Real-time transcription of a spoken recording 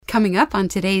Coming up on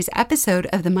today's episode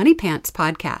of the Money Pants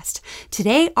podcast.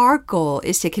 Today, our goal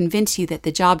is to convince you that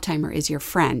the job timer is your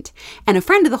friend and a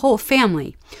friend of the whole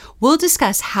family. We'll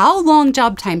discuss how long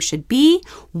job time should be,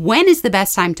 when is the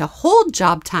best time to hold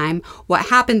job time, what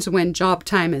happens when job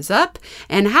time is up,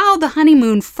 and how the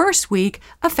honeymoon first week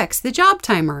affects the job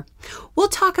timer. We'll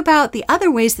talk about the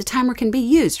other ways the timer can be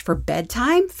used for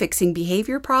bedtime, fixing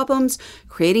behavior problems,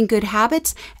 creating good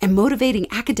habits, and motivating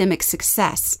academic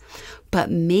success.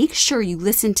 But make sure you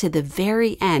listen to the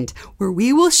very end, where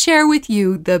we will share with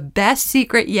you the best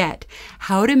secret yet,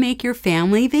 how to make your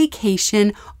family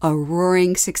vacation a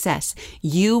roaring success.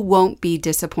 You won't be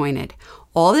disappointed.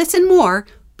 All this and more,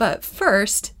 but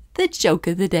first, the joke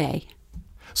of the day.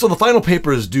 So the final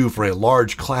paper is due for a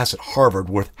large class at Harvard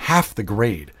worth half the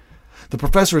grade. The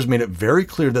professor has made it very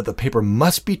clear that the paper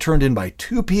must be turned in by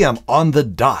 2 p.m. on the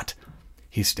dot.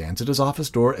 He stands at his office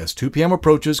door as 2 p.m.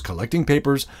 approaches, collecting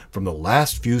papers from the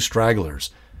last few stragglers.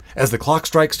 As the clock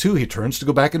strikes 2, he turns to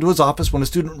go back into his office when a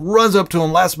student runs up to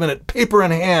him last minute, paper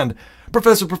in hand.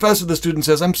 Professor, the student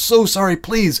says, "I'm so sorry,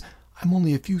 please. I'm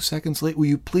only a few seconds late. Will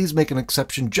you please make an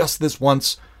exception just this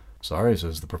once?" "Sorry,"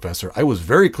 says the professor. "I was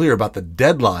very clear about the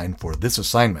deadline for this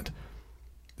assignment."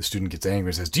 The student gets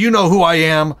angry and says, "Do you know who I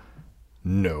am?"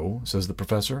 "No," says the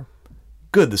professor.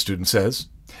 "Good," the student says,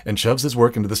 and shoves his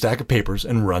work into the stack of papers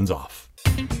and runs off.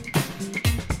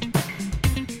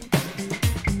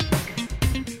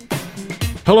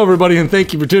 Hello, everybody, and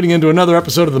thank you for tuning in to another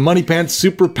episode of the Money Pants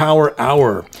Superpower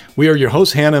Hour. We are your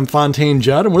hosts, Hannah and Fontaine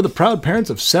Judd, and we're the proud parents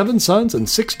of 7 sons and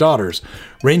 6 daughters,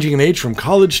 ranging in age from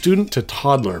college student to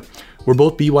toddler. We're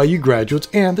both BYU graduates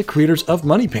and the creators of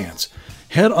Money Pants.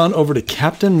 Head on over to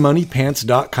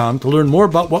CaptainMoneyPants.com to learn more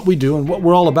about what we do and what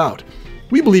we're all about.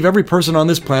 We believe every person on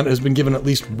this planet has been given at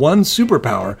least one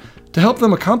superpower to help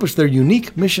them accomplish their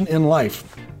unique mission in life.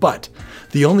 But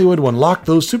the only way to unlock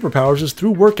those superpowers is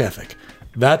through work ethic.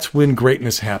 That's when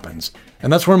greatness happens.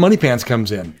 And that's where Money Pants comes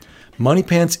in. Money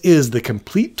Pants is the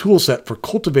complete tool set for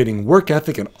cultivating work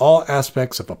ethic in all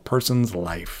aspects of a person's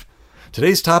life.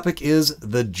 Today's topic is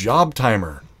the job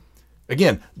timer.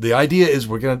 Again, the idea is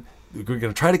we're going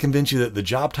to try to convince you that the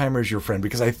job timer is your friend,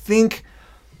 because I think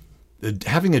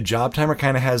having a job timer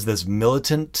kind of has this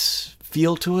militant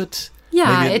feel to it.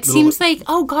 Yeah, it seems like,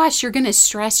 oh gosh, you're going to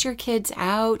stress your kids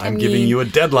out. I'm giving you a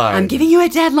deadline. I'm giving you a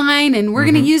deadline, and we're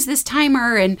going to use this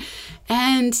timer.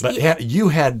 But Hannah, you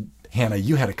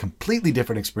had a completely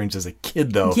different experience as a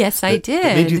kid, though. Yes, I did.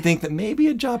 That made you think that maybe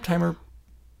a job timer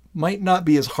might not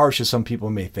be as harsh as some people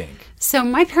may think. So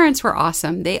my parents were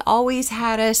awesome. They always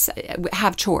had us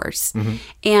have chores. Mm-hmm.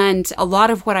 And a lot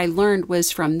of what I learned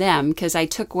was from them, because I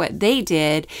took what they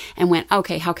did and went,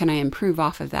 okay, how can I improve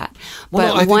off of that?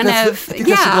 Well, I think that's the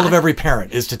goal of every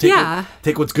parent, is to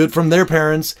take what's good from their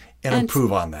parents and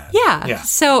improve on that. Yeah.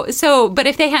 So, but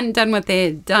if they hadn't done what they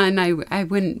had done, I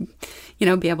wouldn't,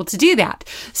 be able to do that.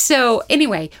 So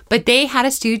anyway, but they had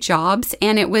us do jobs,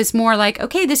 and it was more like,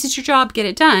 okay, this is your job, get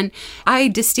it done. I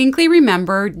distinctly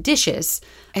remember dishes.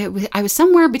 I was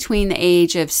somewhere between the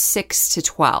age of 6 to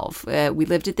 12. We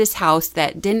lived at this house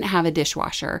that didn't have a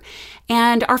dishwasher,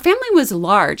 and our family was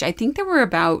large. I think there were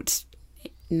about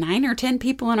 9 or 10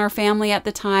 people in our family at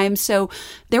the time. So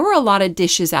there were a lot of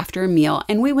dishes after a meal,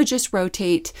 and we would just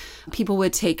rotate. People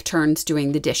would take turns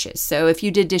doing the dishes. So if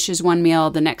you did dishes one meal,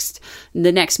 the next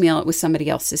meal, it was somebody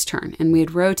else's turn, and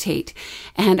we'd rotate.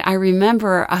 And I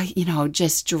remember,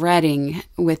 just dreading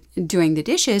with doing the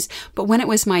dishes. But when it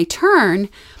was my turn,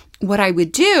 what I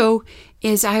would do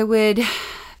is I'd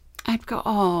go,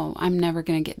 oh, I'm never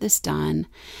going to get this done.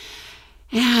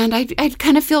 And I'd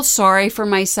kind of feel sorry for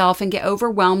myself and get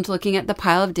overwhelmed looking at the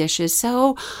pile of dishes.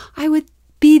 So I would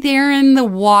be there in the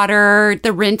water,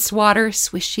 the rinse water,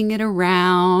 swishing it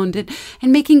around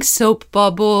and making soap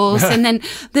bubbles, and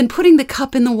then putting the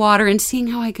cup in the water and seeing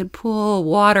how I could pull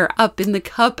water up in the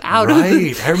cup out of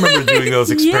it. Right. I remember doing those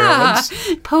experiments.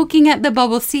 Yeah. Poking at the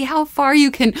bubble, see how far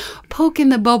you can poke in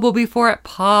the bubble before it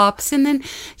pops, and then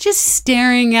just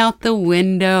staring out the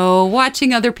window,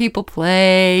 watching other people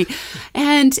play.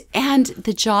 And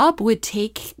the job would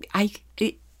take,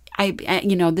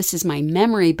 this is my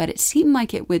memory, but it seemed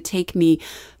like it would take me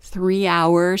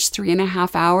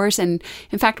 3.5 hours. And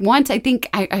in fact, once I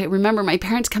remember my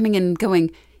parents coming in and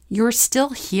going, "You're still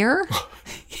here?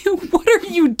 What are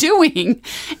you doing?"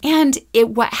 And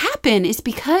what happened is,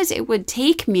 because it would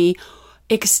take me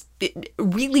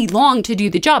really long to do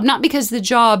the job, not because the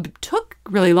job took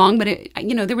really long, but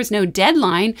there was no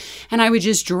deadline, and I would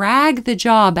just drag the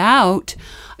job out,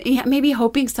 maybe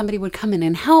hoping somebody would come in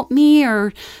and help me,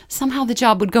 or somehow the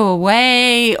job would go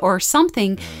away or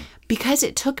something. Because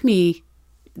it took me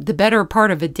the better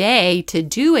part of a day to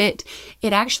do it,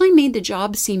 it actually made the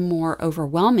job seem more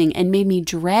overwhelming and made me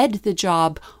dread the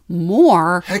job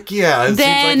more. Heck yeah. It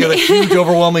seems like a huge,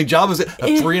 overwhelming job. Is it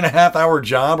a 3.5 hour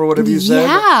job or whatever you said?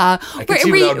 Yeah. I can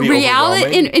see that would be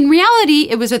overwhelming. In reality,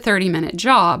 it was a 30-minute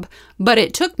job, but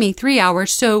it took me 3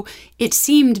 hours. So it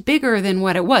seemed bigger than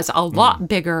what it was, a lot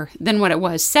bigger than what it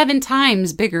was, 7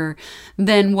 times bigger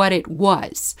than what it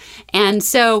was. And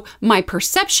so my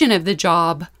perception of the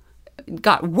job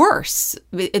got worse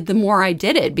the more I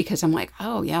did it, because I'm like,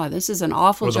 oh yeah, this is an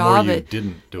awful job. The more you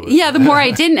didn't do it. Yeah, the more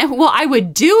I didn't. Well, I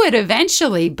would do it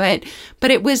eventually, but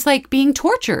it was like being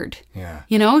tortured. Yeah.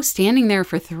 You know, standing there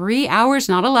for 3 hours,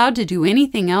 not allowed to do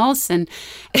anything else, and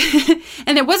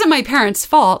and it wasn't my parents'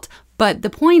 fault. But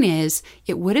the point is,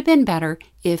 it would have been better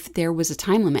if there was a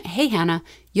time limit. Hey, Hannah,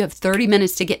 you have 30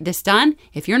 minutes to get this done.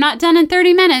 If you're not done in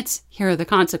 30 minutes, here are the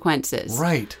consequences.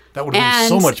 Right. That would have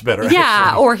been so much better. Yeah,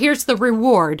 actually. or here's the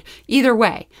reward. Either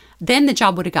way. Then the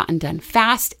job would have gotten done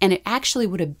fast, and it actually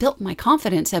would have built my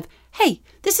confidence of, hey,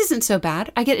 this isn't so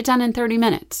bad. I get it done in 30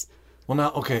 minutes. Well, now,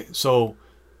 okay, so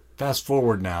fast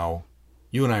forward now.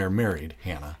 You and I are married,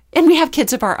 Hannah. And we have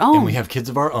kids of our own. And we have kids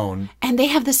of our own. And they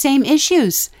have the same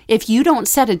issues. If you don't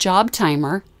set a job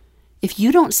timer,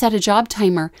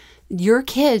 your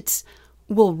kids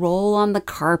will roll on the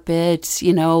carpet.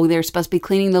 You know, they're supposed to be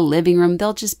cleaning the living room.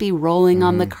 They'll just be rolling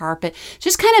on the carpet.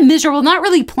 Just kind of miserable, not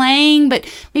really playing, but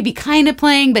maybe kind of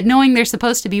playing, but knowing they're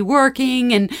supposed to be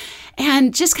working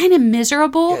and just kind of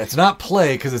miserable. Yeah, it's not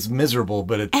play because it's miserable,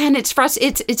 but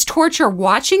it's torture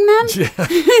watching them. Yeah.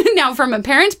 Now, from a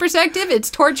parent's perspective,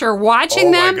 it's torture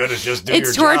watching them. Oh my goodness, just do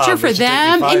it's your torture job. for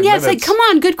them. And yeah, it's like, come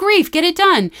on, good grief, get it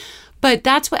done. But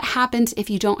that's what happens if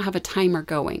you don't have a timer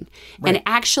going. Right. And it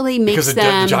actually makes because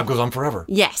the job goes on forever.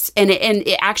 Yes. And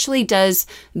it actually does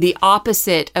the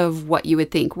opposite of what you would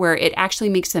think, where it actually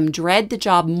makes them dread the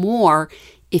job more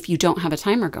if you don't have a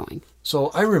timer going. So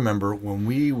I remember when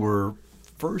we were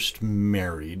first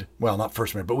married, well, not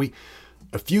first married, but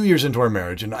a few years into our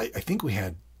marriage, and I think we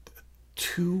had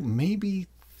 2, maybe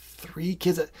 3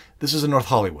 kids. This is in North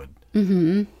Hollywood.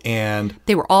 Mm-hmm. And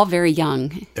they were all very young.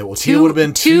 Tia would have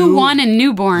been 2, 1, and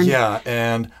newborn. Yeah,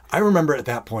 and I remember at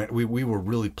that point we were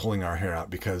really pulling our hair out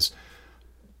because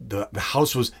the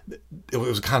house was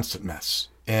a constant mess.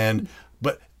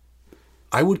 But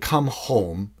I would come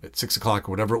home at 6 o'clock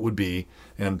or whatever it would be,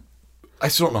 and I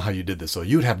still don't know how you did this though.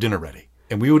 You would have dinner ready,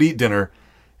 and we would eat dinner,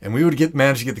 and we would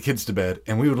manage to get the kids to bed,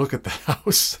 and we would look at the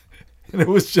house. And it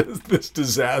was just this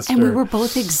disaster. And we were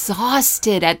both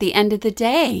exhausted at the end of the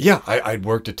day. Yeah, I'd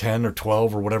worked a 10 or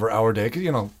 12 or whatever hour day. Because,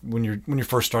 you know, when you're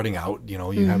first starting out, you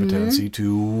know, you have a tendency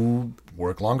to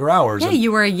work longer hours. Yeah,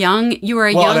 you were a young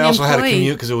employee. Well, and I also had a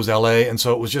commute because it was LA. And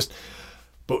so it was just,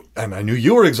 and I knew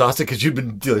you were exhausted because you'd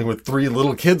been dealing with 3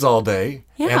 little kids all day.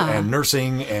 Yeah. And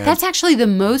nursing. And that's actually the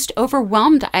most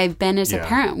overwhelmed I've been as a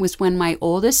parent, was when my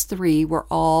oldest 3 were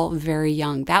all very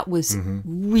young. That was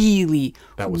really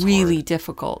hard.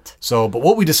 difficult. So, but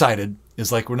what we decided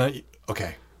is like,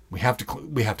 we have to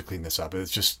clean this up.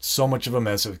 It's just so much of a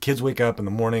mess. If kids wake up in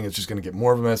the morning, it's just going to get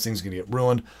more of a mess. Things are going to get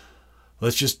ruined.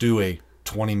 Let's just do a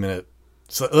 20-minute.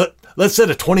 So let's set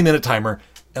a 20-minute timer.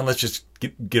 And let's just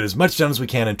get as much done as we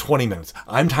can in 20 minutes.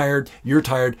 I'm tired, you're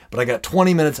tired, but I got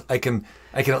 20 minutes. I can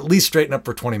at least straighten up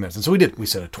for 20 minutes. And so we did. We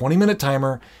set a 20-minute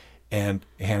timer, and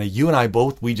Hannah, you and I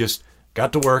both, we just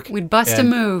got to work. We'd bust a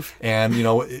move. And, you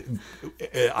know,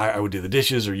 I would do the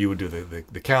dishes, or you would do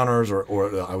the counters,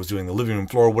 or I was doing the living room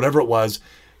floor, whatever it was.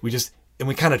 We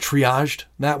kind of triaged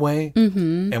that way,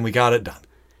 and we got it done.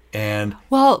 And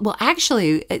well,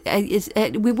 actually,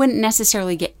 we wouldn't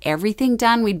necessarily get everything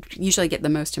done. We'd usually get the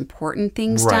most important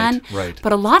things done. Right.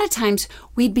 But a lot of times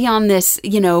we'd be on this,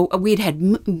 you know, we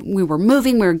were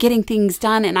moving, we were getting things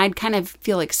done, and I'd kind of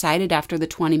feel excited after the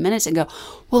 20 minutes and go,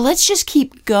 well, let's just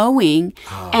keep going,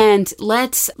 and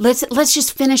let's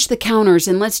just finish the counters,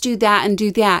 and let's do that and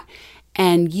do that.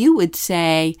 And you would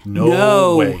say,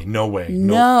 no way.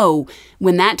 No.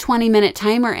 When that 20-minute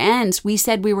timer ends, we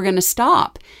said we were going to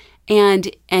stop. And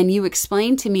you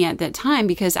explained to me at that time,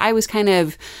 because I was kind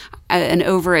of an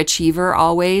overachiever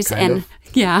always. Kind of.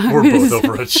 Yeah. We're both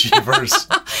overachievers.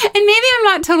 And maybe I'm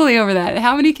not totally over that.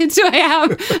 How many kids do I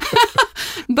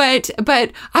have?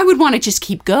 But I would want to just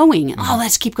keep going. Oh,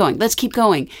 let's keep going. Let's keep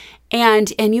going.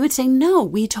 And you would say, no,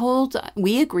 we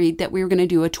agreed that we were going to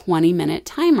do a 20-minute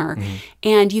timer,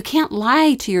 and you can't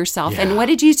lie to yourself. Yeah. And what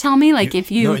did you tell me? Like,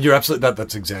 No, you're absolutely,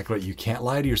 that's exactly right. You can't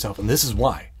lie to yourself. And this is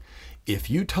why.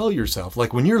 If you tell yourself,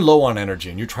 like when you're low on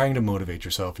energy and you're trying to motivate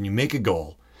yourself and you make a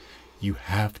goal, you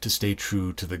have to stay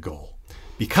true to the goal.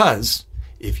 Because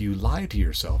if you lie to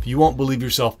yourself, you won't believe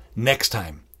yourself next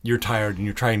time you're tired and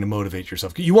you're trying to motivate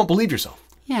yourself. You won't believe yourself.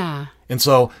 Yeah. And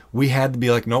so we had to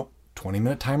be like, nope,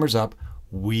 20-minute timer's up.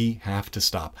 We have to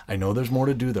stop. I know there's more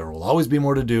to do. There will always be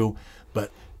more to do.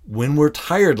 But when we're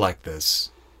tired like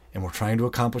this and we're trying to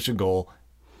accomplish a goal,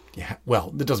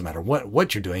 well, it doesn't matter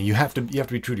what you're doing. You have to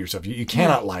be true to yourself. You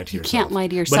cannot lie to yourself. You can't lie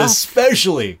to yourself. But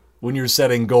especially when you're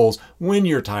setting goals, when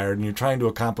you're tired and you're trying to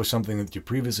accomplish something that you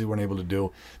previously weren't able to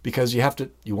do, because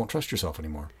you won't trust yourself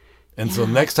anymore. And so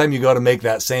next time you go to make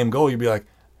that same goal, you'll be like,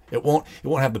 it won't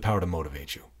have the power to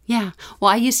motivate you. Yeah. Well,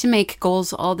 I used to make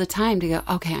goals all the time to go,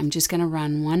 okay, I'm just going to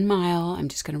run 1 mile. I'm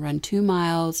just going to run 2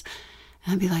 miles.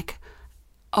 And I'd be like,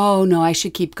 oh no, I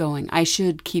should keep going. I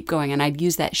should keep going. And I'd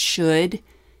use that should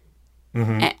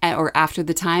or after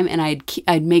the time, and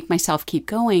I'd make myself keep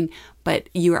going. But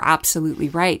you are absolutely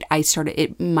right.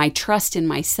 My trust in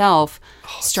myself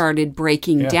started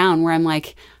breaking down, where I'm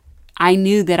like, I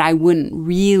knew that I wouldn't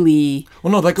really.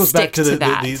 Well, no, that goes back to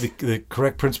the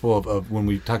correct principle of when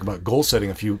we talk about goal setting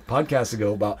a few podcasts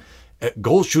ago about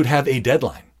goals should have a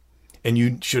deadline, and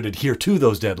you should adhere to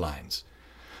those deadlines.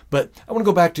 But I want to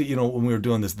go back to, when we were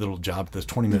doing this little job, this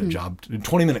 20-minute job,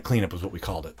 20-minute cleanup is what we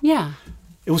called it. Yeah.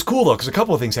 It was cool though, because a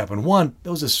couple of things happened. One,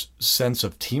 there was this sense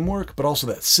of teamwork, but also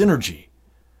that synergy.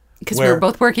 Because we were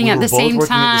both working at the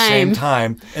same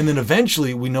time. And then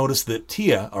eventually we noticed that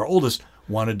Tia, our oldest,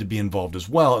 wanted to be involved as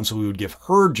well. And so we would give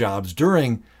her jobs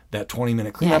during that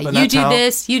 20-minute cleanup. Yeah, and you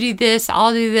do this,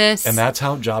 I'll do this. And that's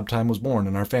how job time was born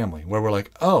in our family, where we're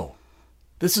like, oh,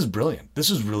 this is brilliant.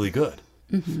 This is really good.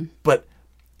 Mm-hmm. But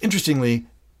interestingly,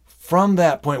 from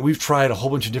that point, we've tried a whole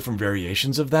bunch of different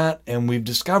variations of that. And we've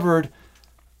discovered,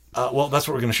 that's what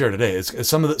we're going to share today, is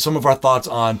some of our thoughts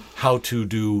on how to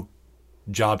do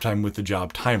job time with the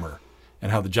job timer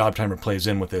and how the job timer plays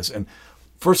in with this. And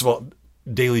first of all,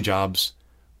 daily jobs,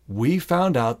 we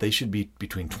found out they should be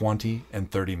between 20 and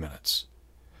 30 minutes,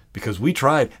 because we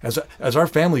tried as our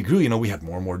family grew, we had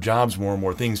more and more jobs, more and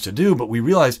more things to do, but we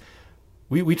realized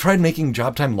we tried making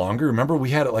job time longer. Remember, we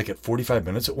had it like at 45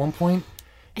 minutes at one point,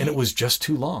 and it was just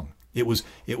too long. It was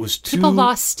too. People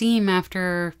lost steam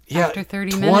after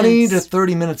 30 minutes. 20 to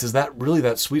 30 minutes is that really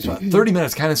that sweet spot. 30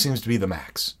 minutes kind of seems to be the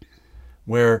max,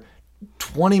 where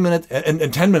 20 minutes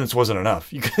and 10 minutes wasn't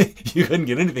enough. You couldn't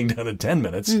get anything done in 10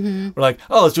 minutes. Mm-hmm. We're like,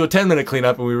 oh, let's do a 10-minute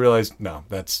cleanup, and we realized no,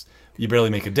 you barely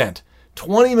make a dent.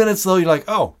 20 minutes though, you're like,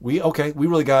 oh, we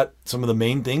really got some of the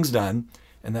main things done,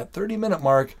 and that 30-minute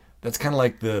mark. That's kind of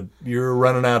like you're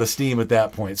running out of steam at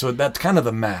that point. So that's kind of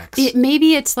the max.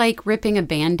 Maybe it's like ripping a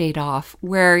Band-Aid off,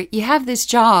 where you have this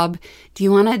job. Do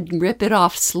you want to rip it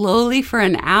off slowly for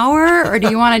an hour, or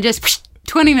do you want to just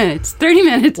 20 minutes, 30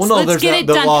 minutes? Well, no, there's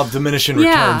the law of diminishing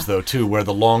returns, though, too, where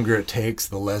the longer it takes,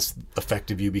 the less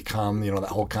effective you become. That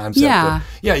whole concept.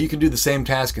 Yeah. You can do the same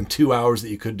task in 2 hours that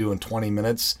you could do in 20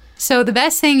 minutes. So the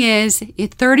best thing is, in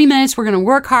 30 minutes, we're going to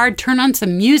work hard, turn on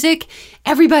some music.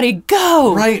 Everybody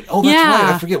go. Right. Oh, that's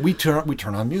right. I forget. We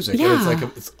turn on music. Yeah. And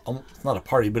it's not a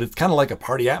party, but it's kind of like a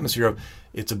party atmosphere of,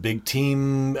 it's a big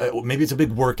team. Maybe it's a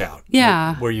big workout.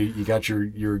 Yeah. Where you got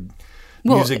your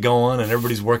music going and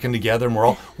everybody's working together,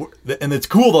 and and it's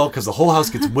cool though, because the whole house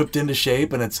gets whipped into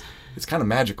shape, and it's kind of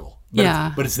magical.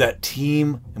 But but it's that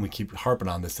team, and we keep harping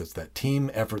on this. It's that team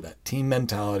effort, that team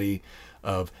mentality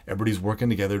of everybody's working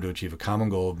together to achieve a common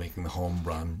goal of making the home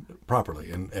run properly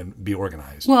and be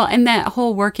organized. Well, and that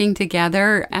whole working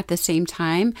together at the same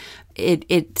time,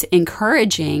 it's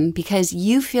encouraging, because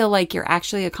you feel like you're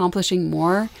actually accomplishing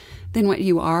more than what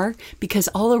you are, because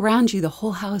all around you, the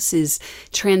whole house is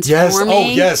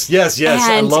transforming. Yes.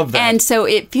 I love that. And so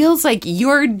it feels like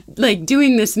you're like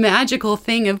doing this magical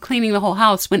thing of cleaning the whole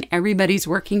house when everybody's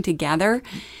working together.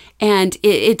 And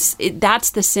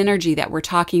that's the synergy that we're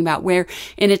talking about,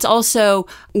 and it's also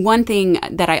one thing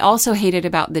that I also hated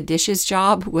about the dishes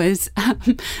job was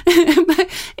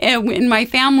in my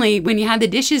family, when you had the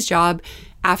dishes job,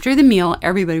 after the meal,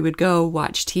 everybody would go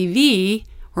watch TV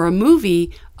or a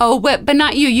movie. Oh, but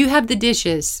not you. You have the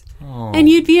dishes. Oh. And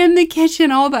you'd be in the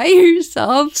kitchen all by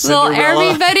yourself while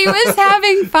everybody was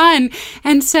having fun.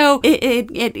 And so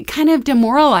it kind of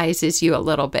demoralizes you a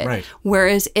little bit. Right.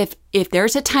 Whereas if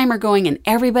there's a timer going and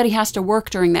everybody has to work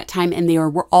during that time, and they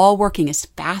are all working as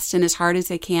fast and as hard as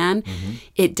they can,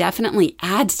 it definitely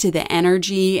adds to the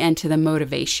energy and to the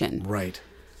motivation. Right.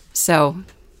 So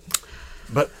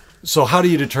how do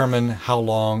you determine how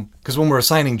long? Because when we're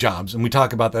assigning jobs, and we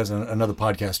talk about that in another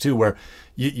podcast too, where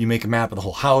you make a map of the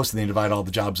whole house and then you divide all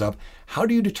the jobs up. How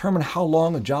do you determine how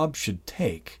long a job should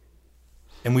take?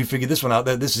 And we figured this one out.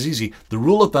 That this is easy. The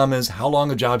rule of thumb is how long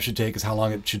a job should take is how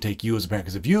long it should take you as a parent.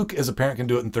 Because if you as a parent can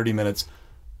do it in 30 minutes,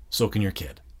 so can your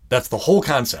kid. That's the whole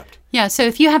concept. Yeah, so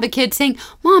if you have a kid saying,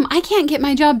 Mom, I can't get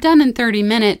my job done in 30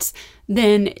 minutes,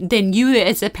 then you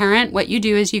as a parent, what you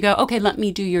do is you go, okay, let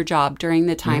me do your job during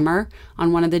the timer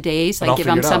on one of the days, like give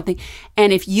them something.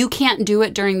 And if you can't do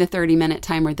it during the 30-minute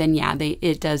timer, then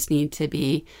it does need to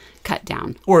be cut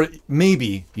down. Or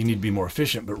maybe you need to be more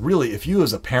efficient, but really if you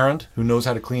as a parent who knows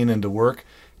how to clean into work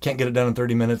can't get it done in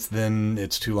 30 minutes, then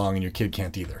it's too long and your kid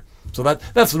can't either. So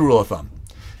that's the rule of thumb.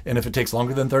 And if it takes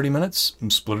longer than 30 minutes,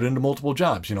 split it into multiple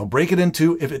jobs. Break it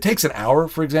into, if it takes an hour,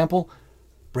 for example,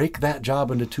 break that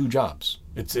job into 2 jobs.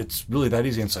 It's really that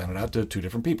easy, and send it out to 2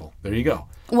 different people. There you go.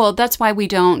 Well, that's why we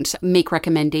don't make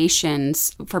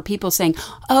recommendations for people saying,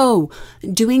 oh,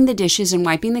 doing the dishes and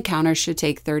wiping the counters should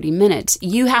take 30 minutes.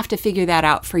 You have to figure that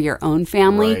out for your own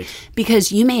family,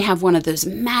 because you may have one of those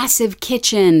massive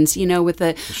kitchens, with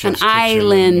an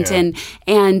island and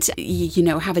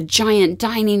have a giant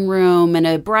dining room and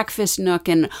a breakfast nook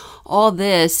and all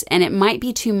this, and it might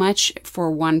be too much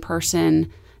for one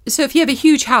person. So if you have a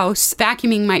huge house,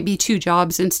 vacuuming might be 2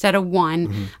 jobs instead of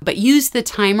 1, but use the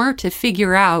timer to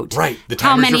figure out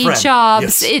how many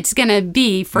jobs it's going to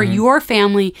be for your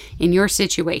family in your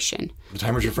situation. The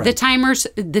timer's your friend.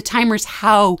 The timer's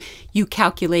how you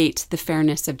calculate the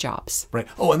fairness of jobs. Right.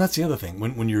 Oh, and that's the other thing.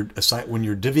 When you're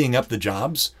divvying up the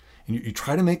jobs, and you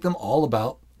try to make them all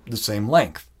about the same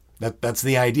length. That's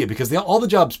the idea, because all the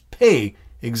jobs pay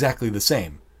exactly the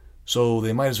same. So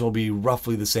they might as well be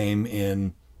roughly the same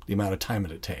in the amount of time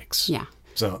that it takes. Yeah.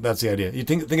 So that's the idea. You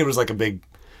think it was like a big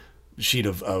sheet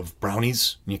of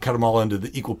brownies, and you cut them all into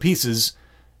the equal pieces,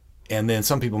 and then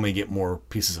some people may get more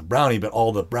pieces of brownie, but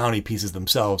all the brownie pieces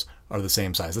themselves are the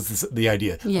same size. That's the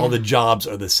idea. Yeah. All the jobs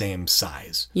are the same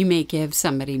size. You may give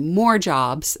somebody more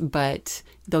jobs, but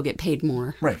they'll get paid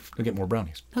more. Right. They'll get more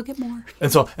brownies. They'll get more.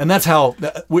 And that's how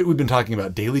we've been talking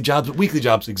about daily jobs, but weekly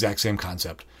jobs, exact same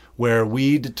concept, where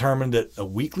we determined that a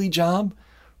weekly job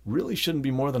really shouldn't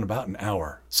be more than about an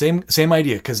hour. Same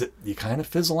idea, because you kind of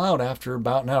fizzle out after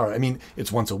about an hour. I mean,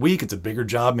 it's once a week. It's a bigger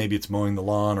job. Maybe it's mowing the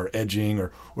lawn or edging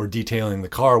or detailing the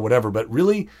car or whatever. But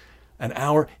really, an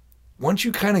hour, once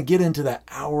you kind of get into that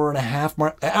hour and a half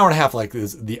mark, an hour and a half like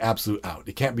is the absolute out.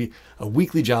 It can't be, a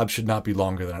weekly job should not be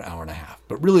longer than an hour and a half.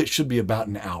 But really, it should be about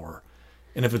an hour.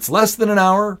 And if it's less than an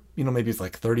hour, maybe it's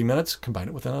like 30 minutes, combine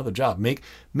it with another job.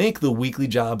 Make the weekly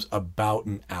jobs about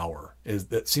an hour.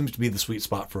 That seems to be the sweet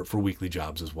spot for weekly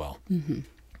jobs as well. Mm-hmm.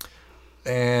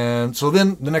 And so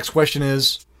then the next question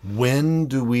is, when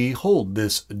do we hold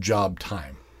this job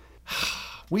time?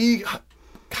 We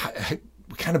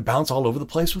kind of bounce all over the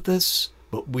place with this,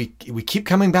 but we keep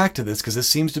coming back to this because this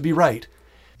seems to be right.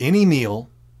 Any meal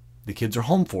the kids are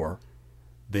home for,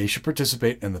 they should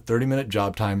participate in the 30-minute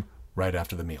job time right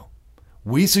after the meal.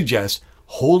 We suggest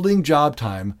holding job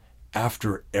time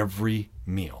after every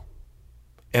meal.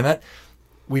 And that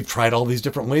we've tried all these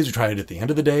different ways. We tried it at the end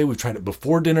of the day. We've tried it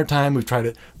before dinner time. We've tried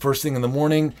it first thing in the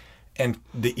morning. And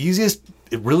the easiest,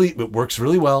 it works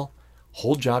really well.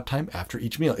 Hold job time after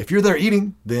each meal. If you're there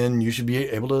eating, then you should be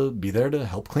able to be there to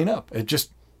help clean up.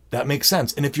 That makes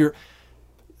sense. And if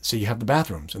say you have the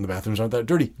bathrooms and the bathrooms aren't that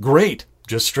dirty, great.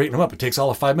 Just straighten them up. It takes all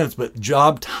of 5 minutes, but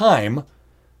job time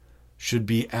should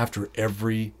be after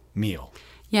every meal.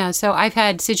 Yeah, so I've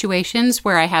had situations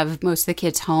where I have most of the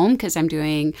kids home because I'm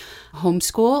doing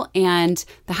homeschool, and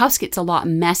the house gets a lot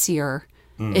messier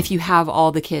if you have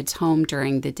all the kids home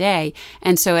during the day.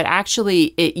 And so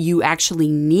you actually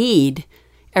need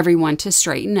everyone to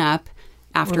straighten up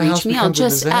after each meal.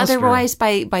 Just otherwise,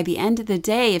 by the end of the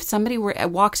day, if somebody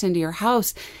walks into your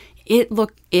house,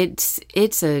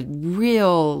 it's a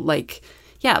real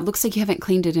it looks like you haven't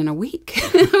cleaned it in a week.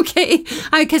 Okay.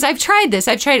 Because I've tried this.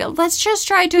 Let's just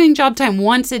try doing job time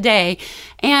once a day.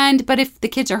 But if the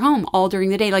kids are home all during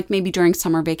the day, like maybe during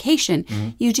summer vacation,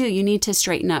 you need to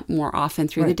straighten up more often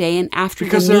through the day and after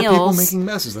the meals. Because there are people making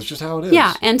messes. That's just how it is.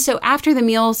 Yeah. And so after the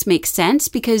meals makes sense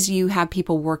because you have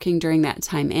people working during that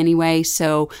time anyway.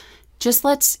 So just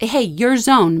your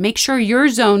zone, make sure your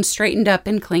zone's straightened up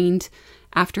and cleaned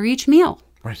after each meal.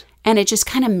 Right. And it just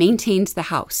kind of maintains the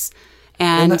house.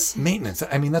 And that's maintenance.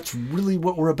 I mean, that's really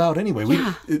what we're about anyway.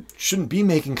 Yeah. It shouldn't be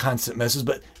making constant messes.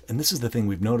 And this is the thing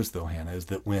we've noticed, though, Hannah, is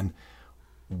that when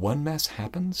one mess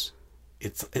happens,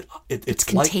 it's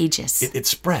contagious. It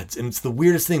spreads. And it's the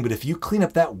weirdest thing. But if you clean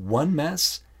up that one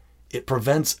mess, it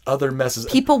prevents other messes.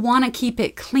 People want to keep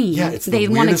it clean. Yeah, it's they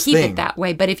want to keep it that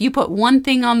way. But if you put one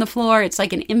thing on the floor, it's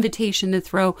like an invitation to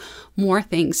throw more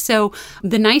things. So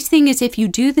the nice thing is if you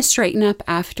do the straighten up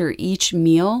after each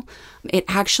meal, it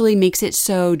actually makes it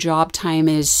so job time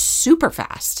is super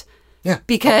fast. Yeah.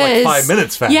 Because like 5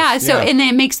 minutes fast. Yeah. So, and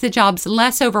it makes the jobs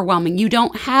less overwhelming. You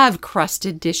don't have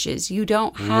crusted dishes. You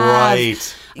don't have,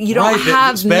 you don't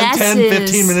have Spend messes. 10,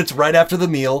 15 minutes right after the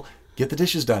meal. Get the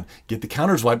dishes done. Get the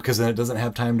counters wiped because then it doesn't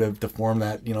have time to form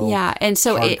that, and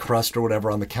so hard crust or whatever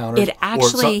on the counter. It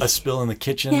actually, or a spill in the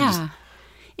kitchen. Yeah.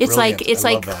 It's brilliant. it's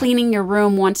like cleaning your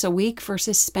room once a week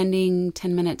versus spending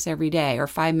 10 minutes every day or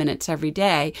 5 minutes every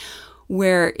day,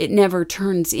 where it never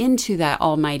turns into that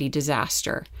almighty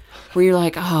disaster where you're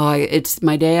like, oh, it's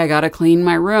my day, I got to clean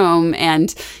my room.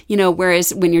 And,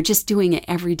 whereas when you're just doing it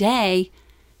every day,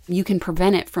 you can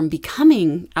prevent it from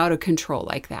becoming out of control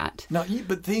like that. Now,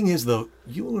 but the thing is, though,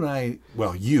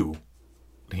 you,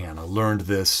 Hannah, learned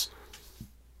this,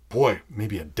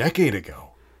 maybe a decade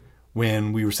ago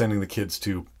when we were sending the kids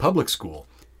to public school.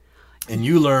 And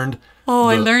you learned...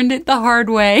 I learned it the hard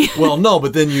way. Well, no,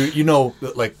 but then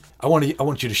I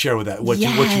want you to share with that what you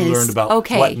learned about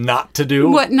what not to do.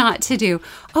 What not to do.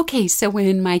 Okay, so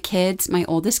when my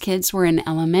oldest kids were in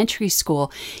elementary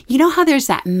school, you know how there's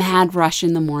that mad rush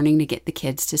in the morning to get the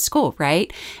kids to school,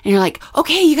 right? And you're like,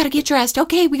 okay, you got to get dressed.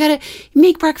 Okay, we got to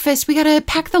make breakfast. We got to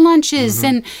pack the lunches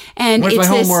and where's it's my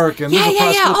homework? And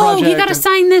yeah. Oh, you got to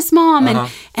sign this, Mom,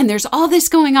 and there's all this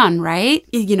going on, right?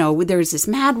 There's this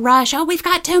mad rush. Oh, we've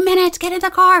got 2 minutes. Get in the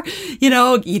car.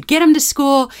 You'd get them to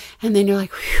school, and then you're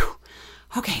like, whew.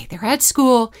 Okay, they're at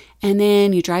school, and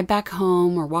then you drive back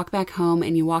home or walk back home,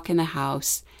 and you walk in the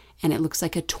house, and it looks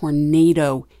like a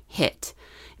tornado hit.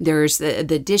 There's the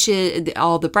dishes,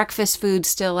 all the breakfast food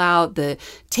still out, the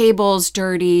table's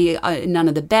dirty, none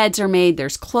of the beds are made,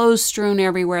 there's clothes strewn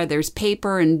everywhere, there's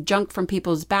paper and junk from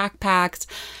people's backpacks,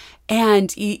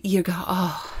 and you go,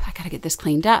 oh, I gotta get this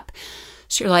cleaned up.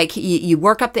 So you're like, you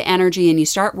work up the energy and you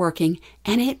start working,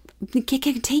 and it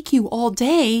can take you all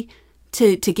day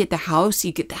to get the house.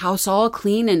 You get the house all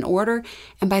clean and order.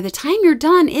 And by the time you're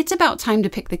done, it's about time to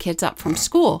pick the kids up from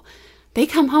school. They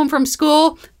come home from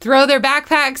school, throw their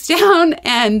backpacks down,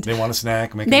 and they want a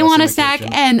snack. They want a snack,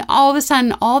 and all of a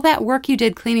sudden, all that work you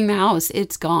did cleaning the house,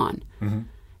 it's gone. Mm-hmm.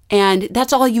 And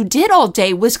that's all you did all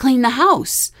day was clean the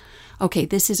house. Okay,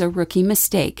 this is a rookie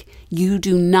mistake. You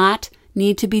do not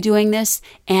need to be doing this,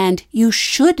 and you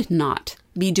should not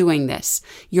be doing this.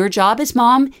 Your job as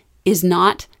mom is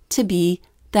not to be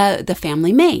the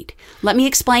family maid. Let me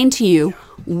explain to you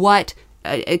what,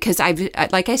 because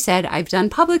like I said, I've done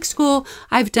public school,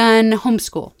 I've done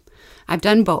homeschool. I've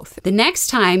done both. The next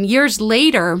time, years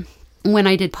later, when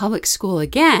I did public school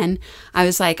again, I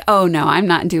was like, oh no, I'm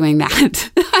not doing that.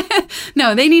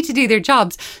 No, they need to do their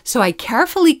jobs. So I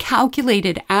carefully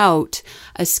calculated out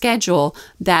a schedule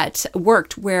that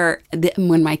worked where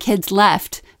when my kids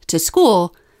left to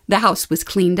school, the house was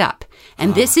cleaned up.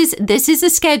 And this is a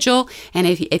schedule. And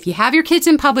if you have your kids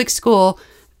in public school,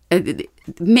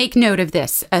 make note of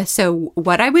this. So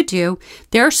what I would do,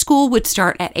 their school would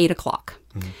start at 8 o'clock.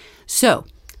 Mm-hmm. So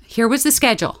here was the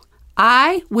schedule.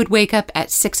 I would wake up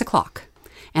at 6 o'clock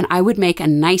and I would make a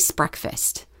nice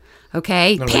breakfast.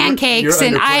 Okay, pancakes,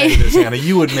 you're and this, Hannah.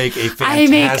 You would make a fantastic I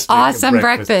make awesome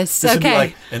breakfast. This okay, would be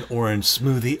like an orange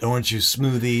juice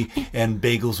smoothie, and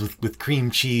bagels with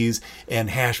cream cheese, and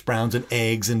hash browns, and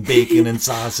eggs, and bacon, and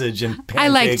sausage, and pancakes. I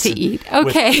like to eat.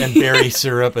 Okay, and berry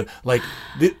syrup, and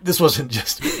this wasn't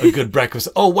just a good breakfast.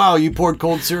 Oh wow, you poured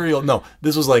cold cereal. No,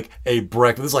 this was like a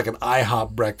breakfast. This is like an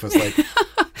IHOP breakfast.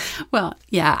 Well,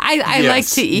 yeah, I like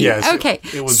to eat. Yes, okay,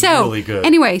 it was really good.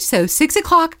 Anyway, so 6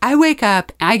 o'clock, I wake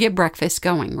up, I get breakfast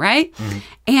going, right? Mm-hmm.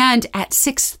 And at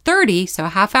 6:30, so a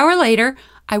half hour later,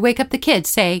 I wake up the kids,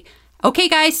 say, okay,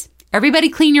 guys, everybody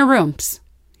clean your rooms.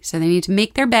 So they need to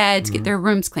make their beds, get their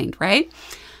rooms cleaned, right?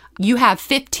 You have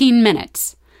 15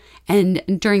 minutes. And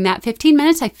during that 15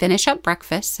 minutes, I finish up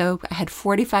breakfast. So I had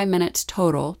 45 minutes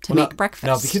total to make breakfast.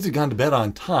 Now, if the kids had gone to bed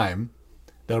on time,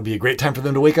 that'll be a great time for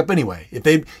them to wake up anyway. If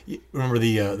they remember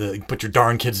the put your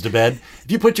darn kids to bed.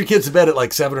 If you put your kids to bed at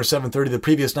like 7 or 7:30 the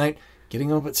previous night, getting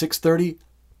them up at 6:30,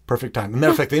 perfect time. As a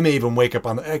matter of fact, they may even wake up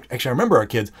actually, I remember our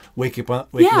kids waking up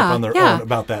on their own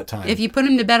about that time. If you put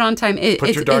them to bed on time, it's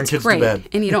great. To bed.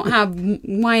 And you don't have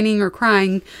whining or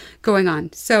crying going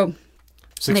on. So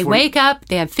they wake up,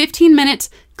 they have 15 minutes,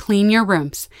 clean your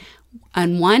rooms.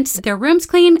 And once their room's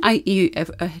clean,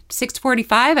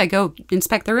 6:45, I go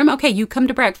inspect the room. Okay, you come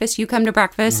to breakfast.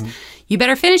 Mm-hmm. You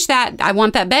better finish that. I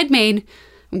want that bed made.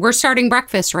 We're starting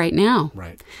breakfast right now.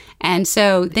 Right. And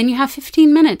so then you have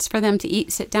 15 minutes for them to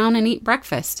sit down and eat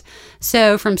breakfast.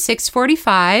 So from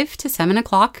 6:45 to 7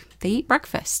 o'clock, they eat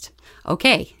breakfast.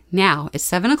 Okay, now it's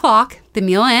 7 o'clock. The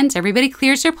meal ends. Everybody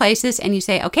clears their places. And you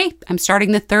say, okay, I'm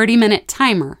starting the 30-minute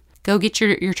timer. Go get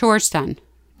your chores done.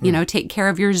 Take care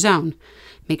of your zone.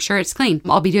 Make sure it's clean.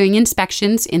 I'll be doing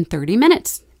inspections in 30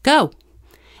 minutes. Go.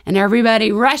 And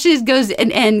everybody rushes, goes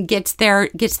and gets their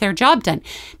job done.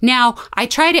 Now, I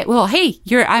tried it. Well, hey,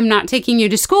 I'm not taking you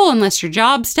to school unless your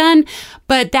job's done.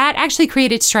 But that actually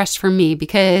created stress for me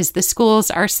because the schools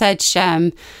are such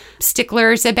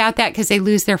sticklers about that because they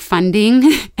lose their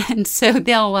funding. And so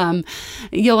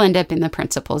you'll end up in the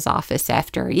principal's office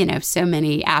after, so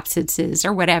many absences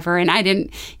or whatever.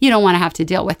 And you don't want to have to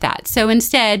deal with that. So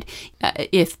instead,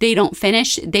 if they don't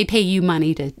finish, they pay you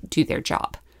money to do their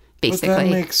job. Basically. But that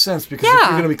makes sense because if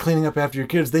you're going to be cleaning up after your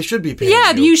kids, they should be paying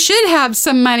you. You should have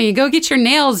some money. Go get your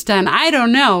nails done. I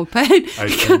don't know, but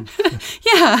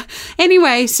yeah.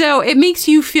 Anyway, so it makes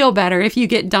you feel better if you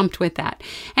get dumped with that.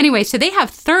 Anyway, so they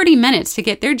have 30 minutes to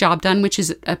get their job done, which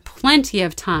is plenty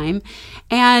of time.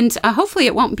 And hopefully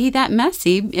it won't be that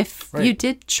messy if you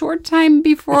did short time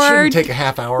before. It shouldn't take a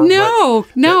half hour. No.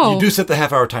 You do set the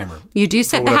half-hour timer. You do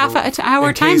set the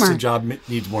half-hour timer. In case the job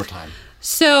needs more time.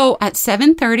 So at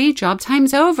 7:30, job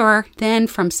time's over. Then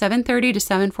from 7:30 to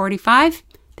 7:45,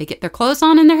 they get their clothes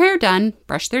on and their hair done,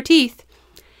 brush their teeth.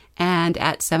 And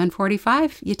at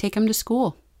 7:45, you take them to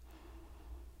school.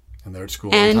 And they're at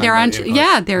school on time. And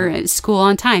they're at school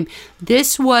on time.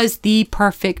 This was the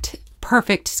perfect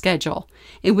schedule.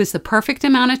 It was the perfect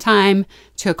amount of time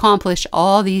to accomplish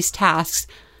all these tasks.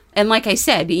 And like I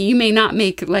said, you may not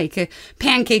make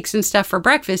pancakes and stuff for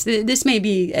breakfast. This may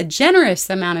be a generous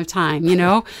amount of time,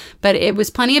 but it was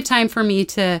plenty of time for me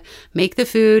to make the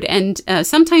food. And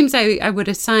sometimes I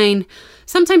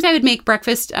would make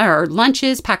breakfast or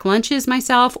lunches, pack lunches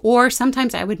myself, or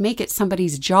sometimes I would make it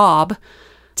somebody's job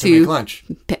to make lunch.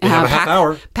 Have a half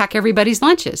hour. Pack everybody's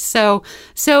lunches. So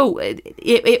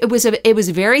it was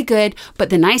very good. But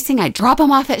the nice thing, I'd drop them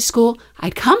off at school.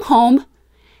 I'd come home.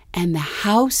 And the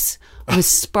house was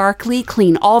sparkly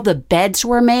clean. All the beds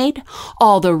were made.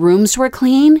 All the rooms were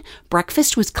clean.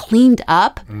 Breakfast was cleaned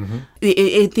up.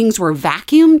 Mm-hmm. Things were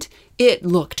vacuumed. It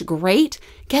looked great.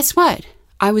 Guess what?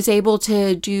 I was able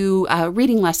to do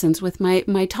reading lessons with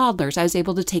my toddlers. I was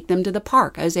able to take them to the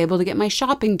park. I was able to get my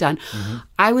shopping done. Mm-hmm.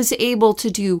 I was able to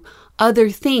do other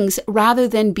things rather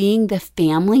than being the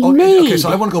family maid. Okay, so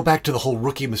I want to go back to the whole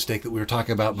rookie mistake that we were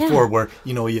talking about before where,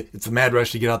 it's a mad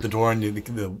rush to get out the door and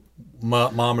the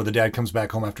mom or the dad comes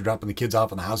back home after dropping the kids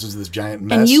off and the house is this giant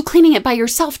mess. And you cleaning it by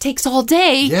yourself takes all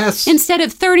day. Yes. Instead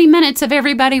of 30 minutes of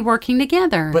everybody working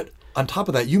together. But on top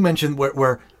of that, you mentioned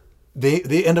where they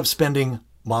end up spending,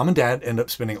 mom and dad end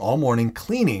up spending all morning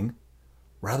cleaning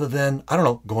rather than,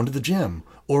 going to the gym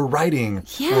or writing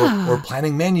or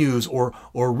planning menus or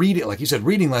reading, like you said,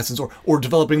 reading lessons or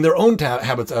developing their own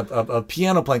habits of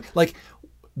piano playing. Like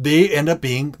they end up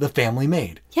being the family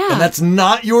maid. Yeah. And that's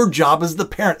not your job as the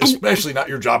parent, especially not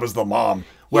your job as the mom.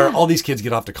 Where all these kids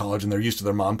get off to college and they're used to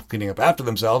their mom cleaning up after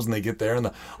themselves, and they get there and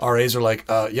the RAs are like,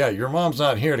 your mom's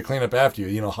not here to clean up after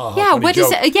you. What does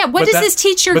this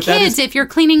teach your kids if you're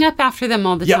cleaning up after them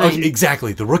all the time? Yeah,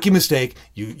 exactly. The rookie mistake.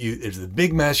 It's a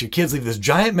big mess. Your kids leave this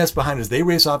giant mess behind as they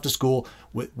race off to school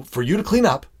for you to clean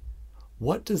up.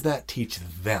 What does that teach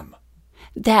them?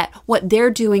 That what they're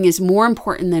doing is more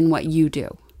important than what you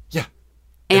do.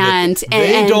 And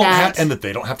that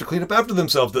they don't have to clean up after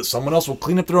themselves, that someone else will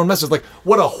clean up their own messes. Like,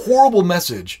 what a horrible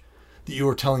message that you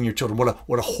are telling your children.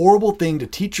 What a horrible thing to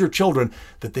teach your children,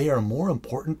 that they are more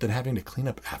important than having to clean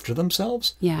up after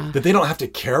themselves. Yeah. That they don't have to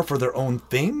care for their own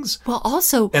things. Well,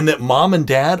 also... And that mom and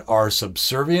dad are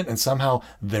subservient and somehow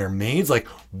they're maids. Like,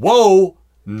 whoa,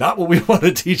 not what we want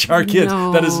to teach our kids.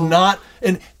 No. That is not...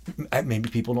 And maybe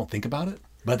people don't think about it,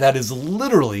 but that is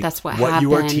literally what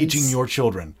you are teaching your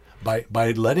children.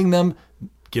 By letting them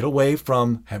get away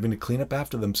from having to clean up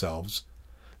after themselves,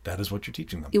 that is what you're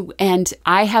teaching them. And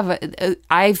I've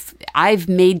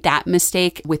made that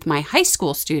mistake with my high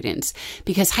school students,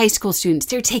 because high school students,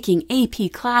 they're taking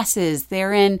AP classes,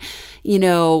 they're in,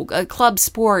 a club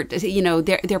sport,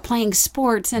 they're playing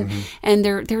sports and and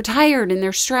they're tired and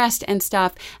they're stressed and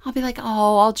stuff. I'll be like,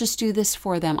 I'll just do this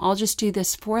for them.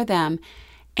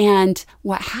 And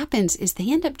what happens is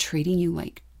they end up treating you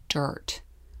like dirt.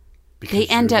 They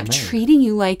end up treating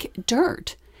you like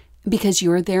dirt because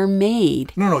you're their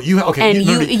maid. No, it's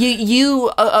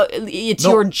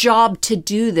your job to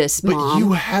do this, Mom. But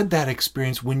you had that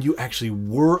experience when you actually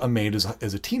were a maid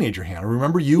as a teenager, Hannah.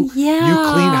 Remember you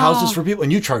Yeah. cleaned houses for people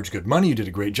and you charged good money. You did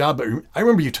a great job. But I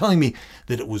remember you telling me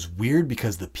that it was weird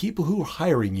because the people who were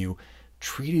hiring you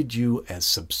treated you as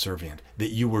subservient, that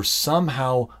you were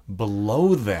somehow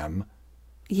below them.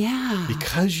 Yeah.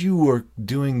 Because you were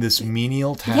doing this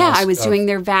menial task. Yeah, I was doing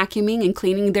their vacuuming and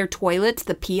cleaning their toilets,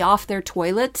 the pee off their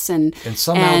toilets. And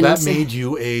somehow that made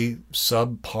you a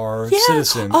subpar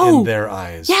citizen in their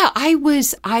eyes. Yeah,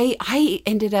 I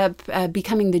ended up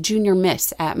becoming the junior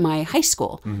miss at my high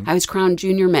school. Mm-hmm. I was crowned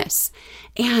junior miss.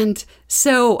 And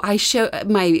so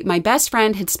my best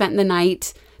friend had spent the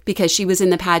night because she was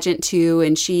in the pageant too,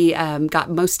 and she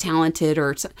got most talented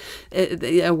or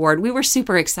the award. We were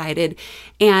super excited.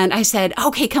 And I said,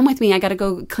 okay, come with me. I got to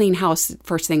go clean house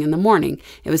first thing in the morning.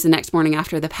 It was the next morning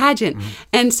after the pageant. Mm-hmm.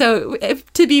 And so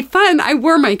to be fun, I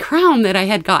wore my crown that I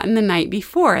had gotten the night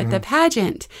before at the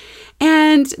pageant.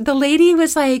 And the lady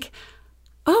was like,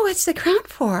 oh, what's the crown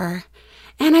for?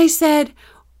 And I said,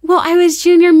 well, I was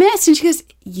junior miss. And she goes,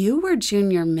 you were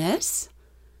junior miss?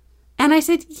 And I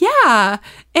said, yeah.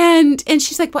 And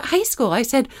she's like, what high school? I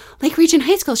said, Lake Region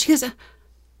High School. She goes,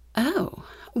 oh,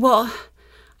 well,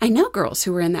 I know girls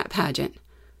who were in that pageant.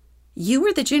 You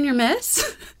were the junior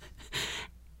miss?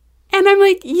 And I'm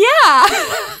like, yeah.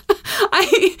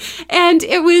 And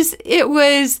it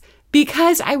was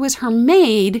because I was her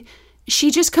maid,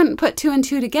 she just couldn't put two and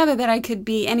two together that I could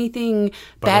be anything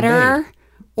better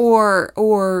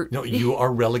or. No, you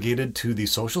are relegated to the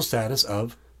social status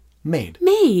of maid.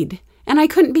 And I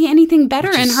couldn't be anything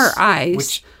better in her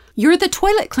eyes. You're the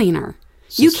toilet cleaner.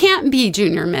 You can't be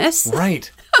junior miss. Right.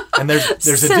 And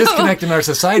there's a disconnect in our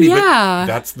society. Yeah.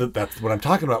 But that's what I'm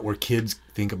talking about, where kids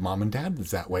think of mom and dad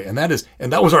is that way. And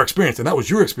that was our experience. And that was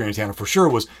your experience, Hannah, for sure,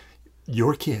 was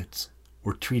your kids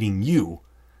were treating you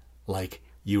like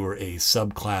you were a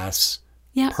subclass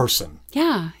person.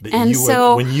 Yeah.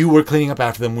 When you were cleaning up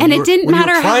after them, it didn't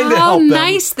matter how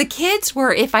nice the kids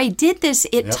were. If I did this,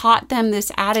 it taught them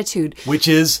this attitude. Which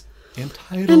is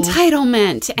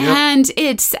entitlement. Yep. And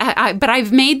it's, but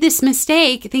I've made this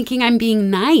mistake thinking I'm being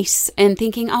nice and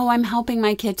thinking, oh, I'm helping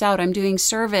my kids out. I'm doing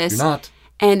service. You're not.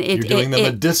 And you're doing them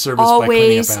a disservice by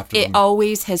cleaning up after them. It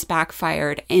always has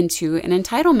backfired into an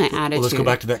entitlement attitude. Well, let's go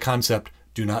back to that concept.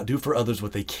 Do not do for others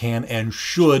what they can and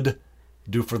should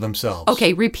do for themselves.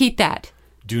 Okay, repeat that.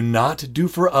 Do not do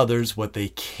for others what they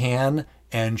can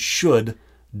and should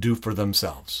do for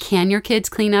themselves. Can your kids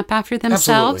clean up after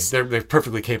themselves? Absolutely. They're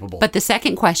perfectly capable. But the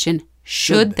second question,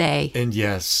 should they? And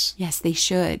yes. Yes, they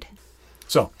should.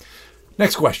 So,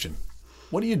 next question.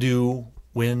 What do you do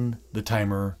when the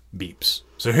timer beeps?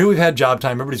 So here we've had job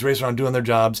time. Everybody's racing around doing their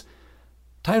jobs.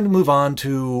 Time to move on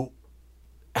to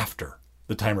after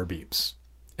the timer beeps.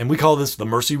 And we call this the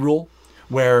mercy rule,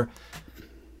 where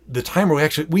the timer,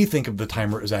 we think of the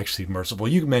timer as actually merciful.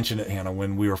 You mentioned it, Hannah,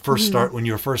 when you were first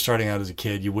starting out as a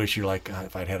kid, you wish you're like,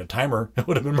 if I'd had a timer, it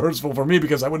would have been merciful for me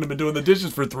because I wouldn't have been doing the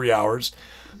dishes for 3 hours.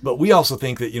 But we also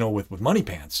think that, with Money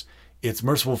Pants, it's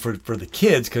merciful for the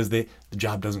kids because the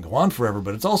job doesn't go on forever,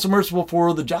 but it's also merciful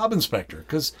for the job inspector,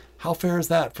 because how fair is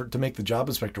that to make the job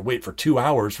inspector wait for 2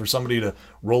 hours for somebody to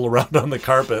roll around on the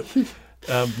carpet?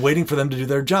 Waiting for them to do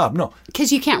their job. No.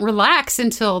 Because you can't relax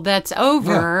until that's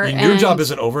over. Yeah. Your job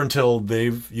isn't over until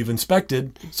you've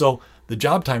inspected. So the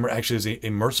job timer actually is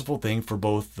a merciful thing for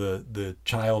both the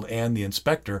child and the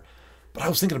inspector. But I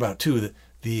was thinking about it too, that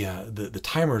the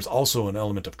timer is also an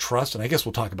element of trust. And I guess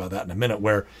we'll talk about that in a minute,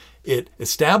 where it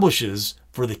establishes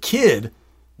for the kid,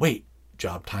 wait,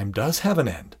 job time does have an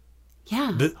end.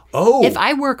 Yeah. If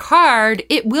I work hard,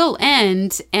 it will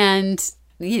end, and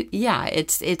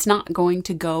it's not going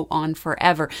to go on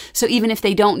forever. So even if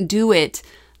they don't do it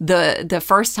the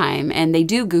first time and they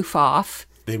do goof off,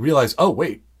 they realize, oh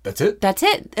wait, that's it. That's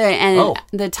it, and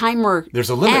the timer.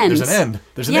 There's a limit. Ends. There's an end.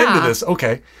 There's an end to this.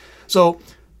 Okay, so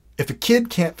if a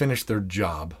kid can't finish their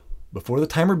job before the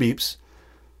timer beeps,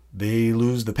 they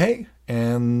lose the pay,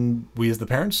 and we as the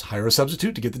parents hire a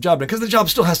substitute to get the job done, because the job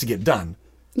still has to get done.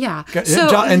 Yeah.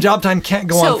 And job time can't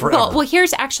go on forever. Well,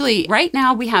 here's actually, right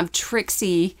now we have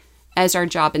Trixie as our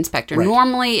job inspector. Right.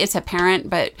 Normally it's a parent,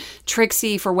 but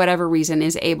Trixie, for whatever reason,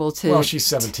 is able to... Well, she's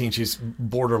 17. She's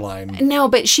borderline. No,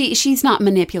 but she's not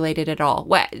manipulated at all.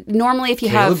 Normally if you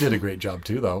Caleb did a great job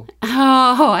too, though.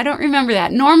 Oh, I don't remember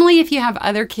that. Normally if you have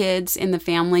other kids in the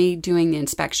family doing the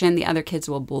inspection, the other kids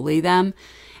will bully them.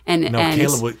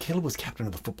 Caleb was captain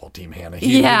of the football team, Hannah.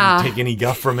 He didn't take any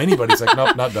guff from anybody. He's like,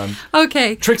 nope, not done.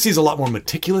 Okay. Trixie's a lot more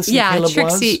meticulous than Caleb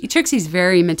was. Trixie's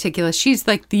very meticulous. She's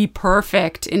like the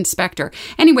perfect inspector.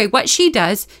 Anyway, what she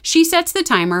does, she sets the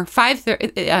timer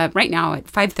right now at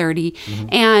 5:30,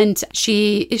 and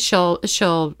she'll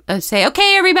say,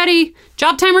 okay, everybody,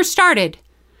 job timer started.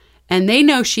 And they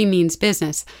know she means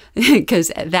business because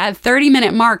that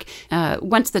 30-minute mark,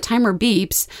 once the timer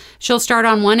beeps, she'll start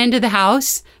on one end of the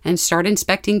house and start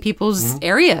inspecting people's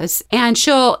areas. And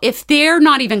if they're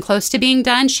not even close to being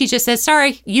done, she just says,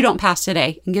 sorry, you don't pass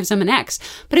today, and gives them an X.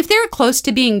 But if they're close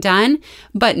to being done,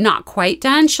 but not quite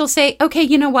done, she'll say, okay,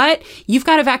 you know what? You've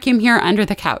got a vacuum here under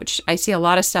the couch. I see a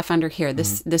lot of stuff under here.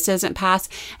 This isn't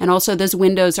passed. And also those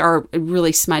windows are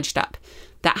really smudged up.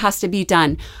 That has to be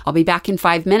done. I'll be back in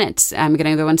 5 minutes. I'm going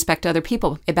to go inspect other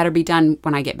people. It better be done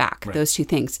when I get back, those two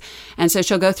things. And so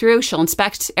she'll go through, she'll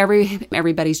inspect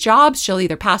everybody's jobs. She'll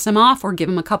either pass them off or give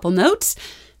them a couple notes.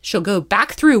 She'll go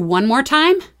back through one more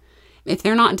time. If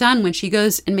they're not done, when she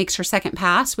goes and makes her second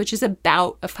pass, which is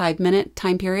about a 5-minute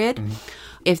time period,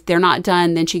 if they're not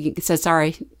done, then she says,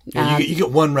 sorry. You get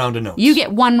one round of notes. You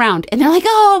get one round. And they're like,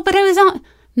 oh, but I was on...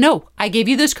 No, I gave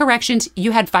you those corrections.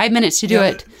 You had 5 minutes to do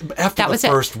it. After the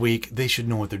first week, they should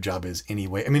know what their job is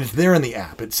anyway. I mean, it's there in the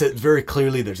app. It says very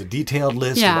clearly there's a detailed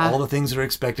list of all the things that are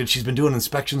expected. She's been doing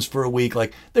inspections for a week.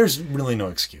 Like, there's really no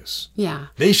excuse. Yeah.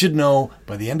 They should know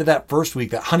by the end of that first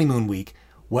week, that honeymoon week,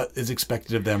 what is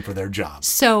expected of them for their job.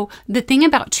 So the thing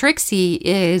about Trixie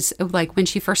is, like, when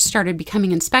she first started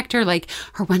becoming inspector, like,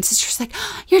 her one sister's like,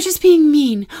 oh, you're just being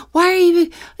mean. Why are you,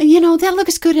 that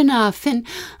looks good enough. And,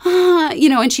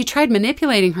 and she tried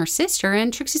manipulating her sister.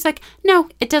 And Trixie's like, no,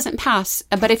 it doesn't pass.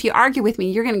 But if you argue with me,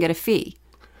 you're going to get a fee.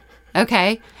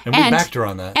 Okay. And we backed her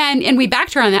on that. And we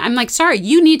backed her on that. I'm like, sorry,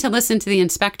 you need to listen to the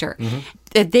inspector.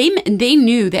 They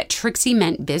knew that Trixie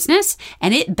meant business,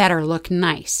 and it better look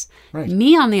nice. Right.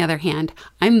 Me, on the other hand,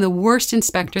 I'm the worst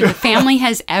inspector the family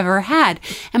has ever had.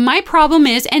 And my problem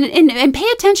is, and pay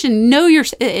attention,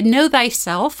 know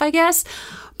thyself, I guess.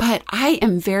 But I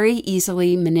am very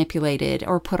easily manipulated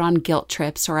or put on guilt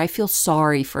trips, or I feel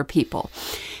sorry for people.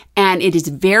 And it is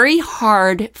very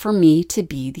hard for me to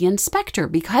be the inspector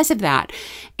because of that.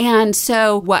 And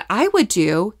so what I would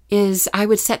do is I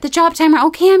would set the job timer.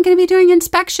 Okay, I'm going to be doing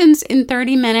inspections in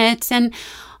 30 minutes. And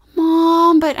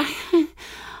Mom, but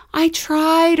I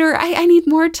tried, or I need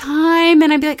more time.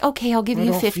 And I'd be like, okay, I'll give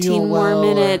you 15 more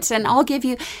minutes, and I'll give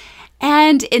you...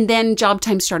 And then job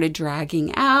time started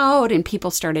dragging out, and people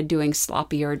started doing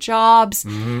sloppier jobs,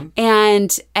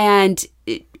 and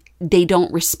they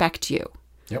don't respect you.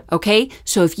 Yep. Okay?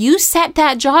 So if you set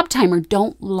that job timer,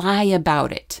 don't lie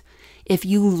about it. If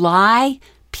you lie,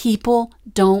 people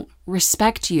don't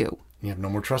respect you. You have no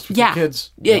more trust with your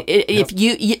kids. If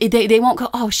they won't go,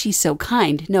 oh, she's so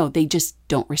kind. No, they just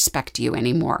don't respect you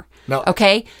anymore. No.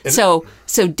 Okay? So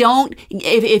don't,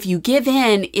 if you give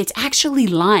in, it's actually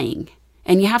lying.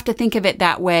 And you have to think of it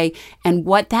that way. And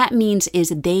what that means is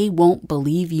they won't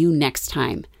believe you next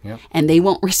time. Yep. And they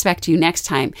won't respect you next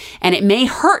time. And it may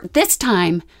hurt this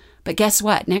time, but guess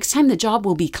what? Next time the job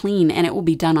will be clean and it will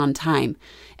be done on time.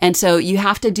 And so you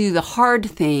have to do the hard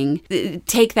thing.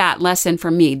 Take that lesson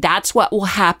from me. That's what will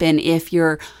happen if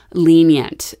you're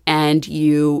lenient and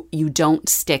you don't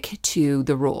stick to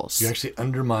the rules. You actually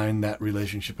undermine that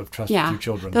relationship of trust with your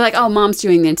children. They're like, oh, Mom's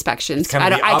doing the inspections.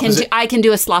 I can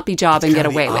do a sloppy job and get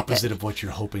away with it. It's opposite of what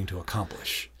you're hoping to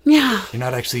accomplish. Yeah. You're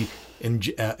not actually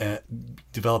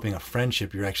developing a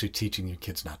friendship. You're actually teaching your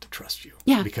kids not to trust you.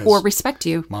 Yeah, because or respect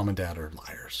you. Mom and Dad are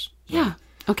liars. Yeah.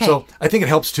 Okay. So I think it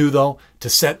helps too, though, to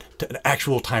set an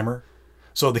actual timer.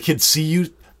 So the kids see you,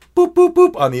 boop, boop,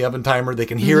 boop, on the oven timer. They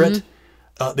can hear it.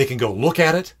 They can go look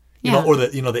at it. You know, or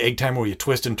the egg timer where you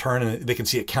twist and turn and they can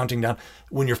see it counting down.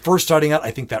 When you're first starting out,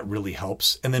 I think that really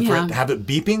helps. And then for it to have it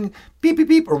beeping, beep, beep,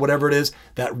 beep, or whatever it is,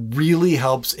 that really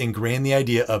helps ingrain the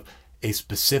idea of a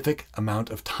specific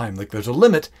amount of time. Like there's a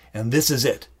limit and this is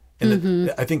it.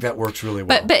 And I think that works really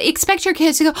well. But expect your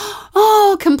kids to go,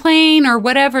 oh, complain or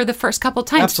whatever the first couple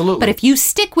times. Absolutely. But if you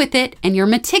stick with it and you're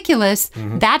meticulous,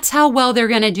 that's how well they're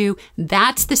going to do.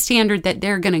 That's the standard that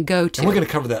they're going to go to. And we're going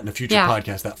to cover that in a future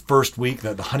podcast, that first week,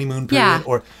 the honeymoon period,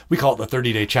 or we call it the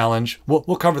 30-day challenge. We'll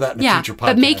cover that in a future podcast.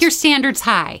 But make your standards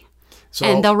high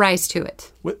and they'll rise to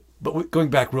it. But going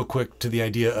back real quick to the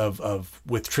idea of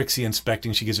with Trixie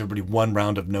inspecting, she gives everybody one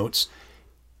round of notes.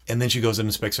 And then she goes and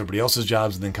inspects everybody else's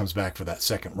jobs and then comes back for that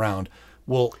second round.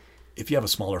 Well, if you have a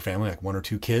smaller family, like 1 or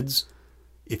 2 kids,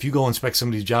 if you go inspect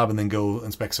somebody's job and then go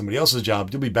inspect somebody else's job,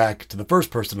 you'll be back to the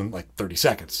first person in like 30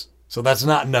 seconds. So that's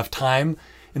not enough time.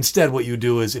 Instead, what you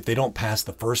do is if they don't pass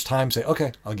the first time, say,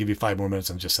 okay, I'll give you 5 more minutes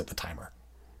and just set the timer.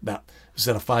 Now,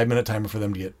 set a 5-minute timer for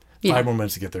them to get 5 more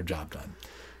minutes to get their job done.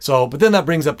 So, but then that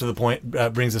brings us to the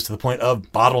point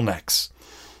of bottlenecks.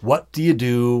 What do you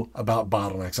do about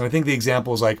bottlenecks? And I think the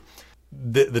example is like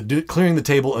the clearing the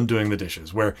table and doing the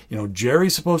dishes, where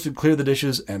Jerry's supposed to clear the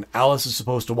dishes and Alice is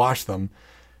supposed to wash them,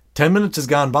 10 minutes has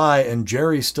gone by and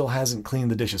Jerry still hasn't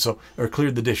cleaned the dishes, or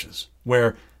cleared the dishes.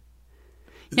 Where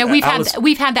yeah,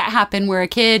 we've had that happen where a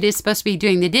kid is supposed to be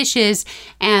doing the dishes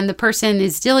and the person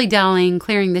is dilly-dallying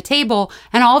clearing the table,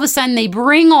 and all of a sudden they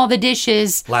bring all the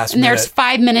dishes and there's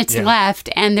 5 minutes left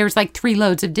and there's like 3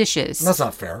 loads of dishes. That's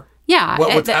not fair. Yeah.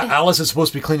 Alice is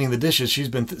supposed to be cleaning the dishes. She's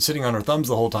been sitting on her thumbs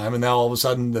the whole time, and now all of a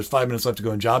sudden there's 5 minutes left to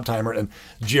go in job timer, and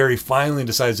Jerry finally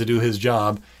decides to do his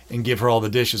job and give her all the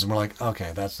dishes, and we're like,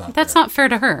 okay, that's not fair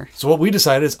to her. So what we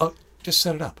decided is, just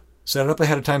set it up. Set it up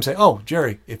ahead of time. Say,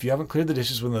 Jerry, if you haven't cleared the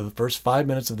dishes within the first 5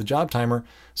 minutes of the job timer,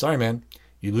 sorry, man,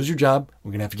 you lose your job.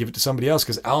 We're going to have to give it to somebody else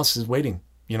because Alice is waiting,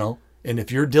 And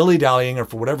if you're dilly-dallying or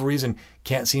for whatever reason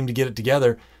can't seem to get it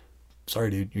together,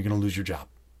 sorry, dude, you're going to lose your job.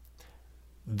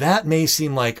 That may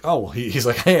seem like, he's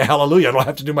like, hey, hallelujah, I don't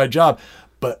have to do my job.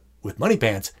 But with Money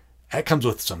Pants, that comes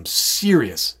with some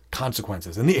serious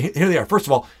consequences. And here they are. First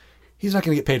of all, he's not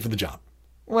going to get paid for the job.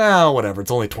 Well, whatever.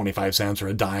 It's only 25 cents or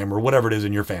a dime or whatever it is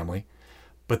in your family.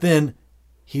 But then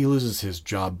he loses his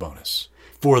job bonus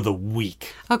for the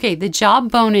week. Okay, the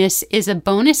job bonus is a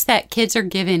bonus that kids are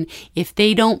given if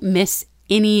they don't miss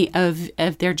any of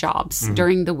their jobs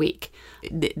during the week.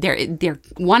 They're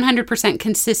 100%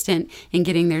 consistent in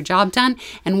getting their job done.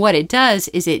 And what it does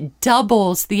is it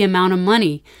doubles the amount of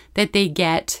money that they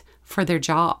get for their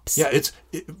jobs. Yeah,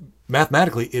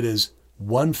 mathematically, it is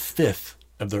 1/5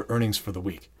 of their earnings for the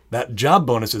week. That job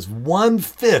bonus is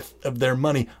 1/5 of their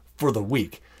money for the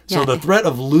week. So the threat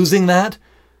of losing that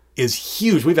is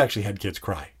huge. We've actually had kids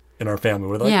cry in our family.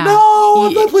 We're like,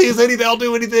 no, please, I'll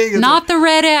do anything. Not the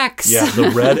red X. Yeah,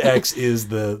 the red X is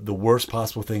the worst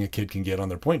possible thing a kid can get on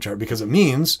their point chart because it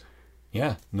means,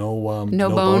 no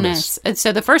bonus.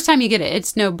 So the first time you get it,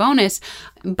 it's no bonus.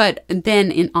 But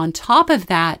then on top of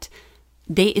that,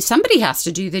 somebody has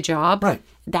to do the job. Right.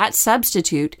 That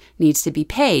substitute needs to be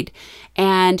paid.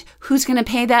 And who's going to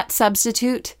pay that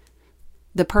substitute?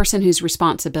 The person whose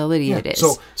responsibility it is.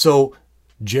 So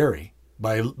Jerry,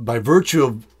 by virtue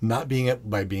of not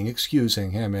being excused,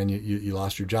 saying, hey, man, you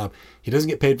lost your job, he doesn't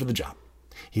get paid for the job.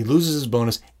 He loses his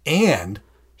bonus, and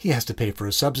he has to pay for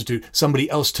a substitute, somebody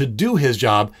else to do his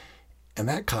job, and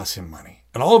that costs him money.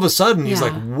 And all of a sudden, he's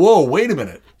like, whoa, wait a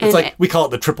minute. It's like, we call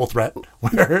it the triple threat.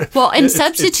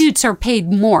 Substitutes are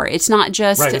paid more. It's not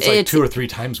just... Right, it's like 2 or 3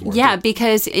 times more. Yeah,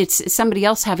 because it's somebody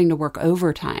else having to work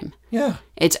overtime. Yeah.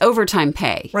 It's overtime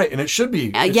pay. Right, and it should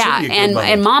be.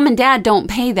 And mom and dad don't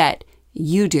pay that.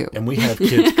 You do. And we have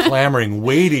kids clamoring,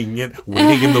 waiting in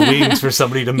the wings for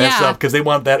somebody to mess up because they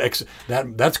want that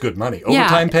that's good money.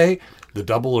 Overtime pay, the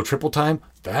double or triple time,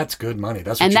 that's good money.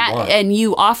 That's what you want. And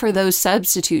you offer those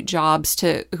substitute jobs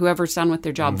to whoever's done with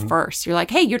their job first. You're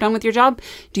like, hey, you're done with your job.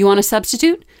 Do you want a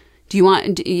substitute? Do you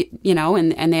want,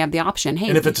 and they have the option. Hey.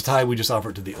 And if it's a tie, we just offer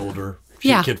it to the older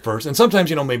kid first. And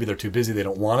sometimes, maybe they're too busy. They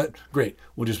don't want it. Great.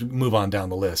 We'll just move on down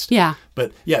the list. Yeah.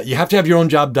 But you have to have your own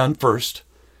job done first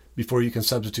before you can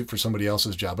substitute for somebody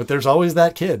else's job. But there's always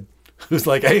that kid who's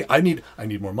like, hey, I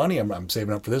need more money. I'm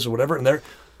saving up for this or whatever. And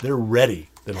they're ready.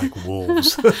 They're like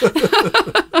wolves.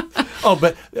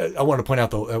 But I want to point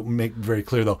out, though, make very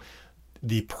clear, though,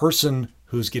 the person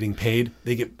who's getting paid,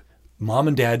 mom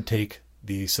and dad take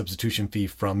the substitution fee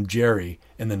from Jerry,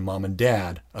 and then mom and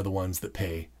dad are the ones that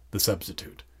pay the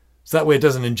substitute. So that way it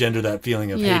doesn't engender that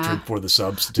feeling of hatred for the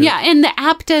substitute. Yeah, and the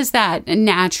app does that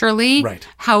naturally. Right.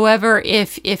 However,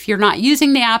 if you're not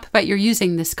using the app, but you're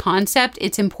using this concept,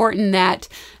 it's important that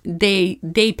they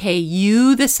pay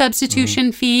you the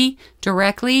substitution fee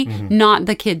directly, not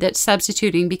the kid that's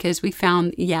substituting, because we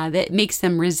found, that makes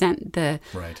them resent the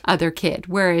other kid.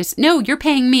 Whereas, no, you're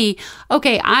paying me.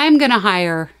 Okay, I'm going to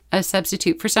hire a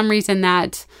substitute. For some reason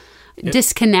that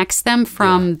disconnects them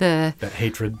from that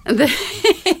hatred. For the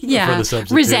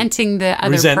substitute. Resenting the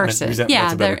other person. Resentment,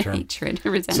 that's a better term. Hatred,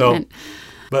 resentment.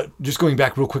 But just going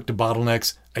back real quick to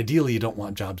bottlenecks, ideally you don't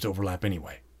want jobs to overlap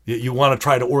anyway. You want to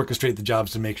try to orchestrate the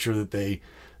jobs to make sure that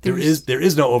there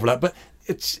is no overlap. But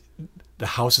the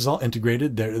house is all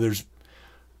integrated.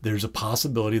 There's a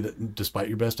possibility that despite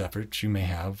your best efforts, you may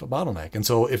have a bottleneck. And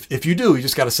so if you do, you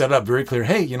just got to set it up very clear.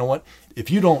 Hey, you know what? If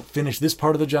you don't finish this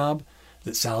part of the job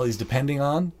that Sally's depending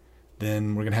on,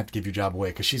 then we're going to have to give your job away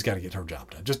because she's got to get her job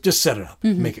done. Just set it up,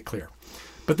 make it clear.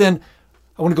 But then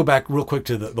I want to go back real quick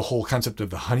to the whole concept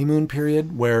of the honeymoon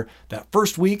period, where that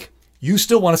first week, you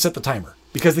still want to set the timer.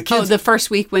 Because the kids... the first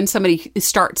week when somebody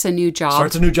starts a new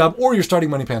job. Or you're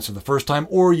starting Money Pants for the first time,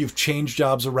 or you've changed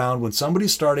jobs around. When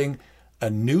somebody's starting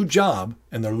a new job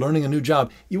and they're learning a new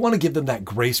job, you want to give them that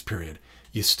grace period.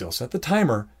 You still set the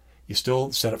timer. You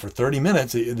still set it for 30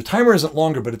 minutes. The timer isn't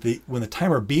longer, but when the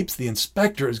timer beeps, the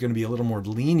inspector is going to be a little more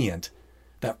lenient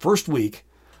that first week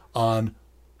on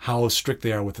how strict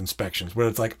they are with inspections, where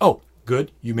it's like, oh,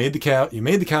 good, you made the couch, you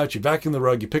vacuumed the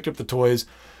rug, you picked up the toys,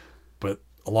 but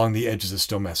along the edges it's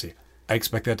still messy. I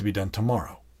expect that to be done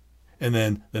tomorrow. And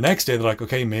then the next day they're like,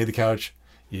 okay, you made the couch,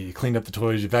 you cleaned up the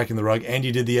toys, you vacuumed the rug, and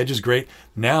you did the edges great.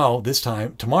 Now,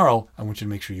 tomorrow, I want you to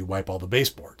make sure you wipe all the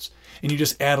baseboards. And you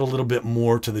just add a little bit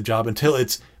more to the job until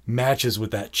it matches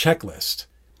with that checklist.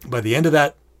 By the end of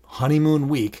that honeymoon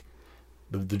week,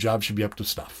 the job should be up to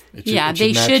snuff.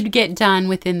 They should get done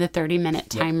within the 30-minute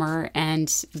timer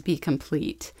and be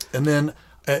complete. And then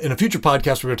in a future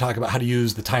podcast, we're going to talk about how to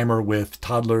use the timer with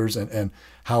toddlers and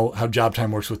how job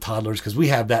time works with toddlers, because we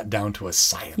have that down to a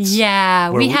science.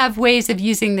 Yeah, we have ways of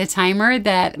using the timer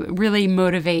that really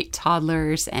motivate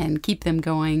toddlers and keep them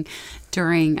going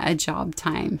during a job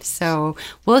time. So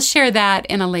we'll share that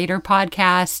in a later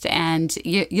podcast, and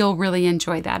you'll really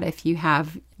enjoy that if you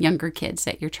have younger kids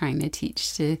that you're trying to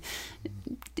teach to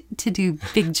do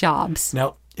big jobs.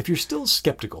 Now, if you're still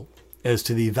skeptical as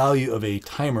to the value of a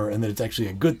timer and that it's actually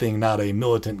a good thing, not a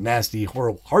militant, nasty,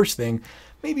 horrible, harsh thing,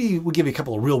 maybe we'll give you a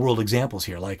couple of real-world examples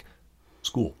here, like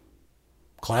school.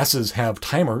 Classes have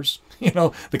timers.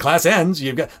 The class ends.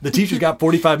 The teacher's got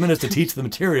 45 minutes to teach the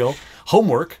material.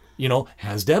 Homework,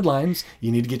 has deadlines.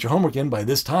 You need to get your homework in by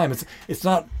this time. It's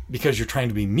not because you're trying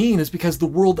to be mean. It's because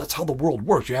that's how the world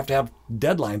works. You have to have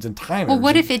deadlines and timers. Well,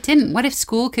 what if it didn't? What if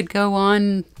school could go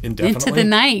on into the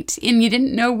night and you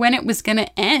didn't know when it was going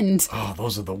to end? Oh,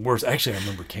 those are the worst. Actually, I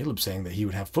remember Caleb saying that he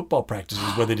would have football practices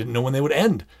where they didn't know when they would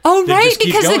end. Oh, right,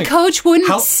 because the coach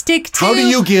wouldn't stick to... How do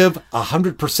you give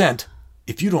 100%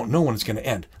 if you don't know when it's going to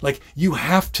end? Like, you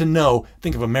have to know.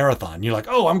 Think of a marathon. You're like,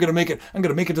 oh, I'm going to make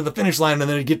it to the finish line. And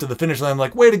then you get to the finish line, I'm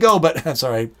like, way to go. But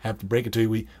sorry, I have to break it to you.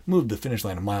 We moved the finish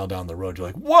line a mile down the road. You're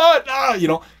like, what?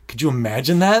 Could you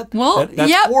imagine that? Well,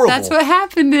 that's horrible. That's what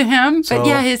happened to him.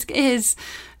 But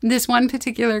this one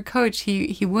particular coach,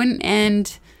 he wouldn't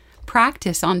end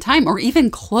practice on time or even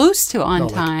close to on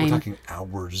time. We're talking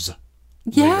hours.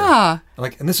 Yeah.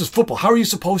 Later. And this is football. How are you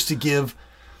supposed to give...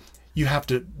 You have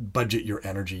to budget your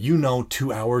energy.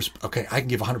 2 hours. Okay, I can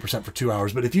give 100% for 2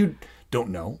 hours, but if you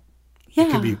don't know,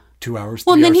 it could be 2 hours.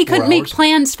 Well, and then he couldn't make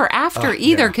plans for after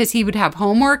either, because he would have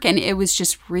homework, and it was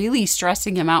just really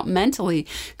stressing him out mentally.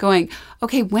 Going,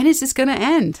 okay, when is this going to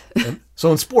end?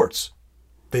 So in sports,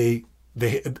 a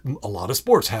lot of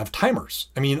sports have timers.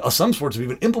 I mean, some sports have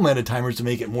even implemented timers to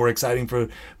make it more exciting for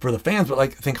the fans. But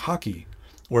like, think hockey,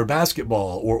 or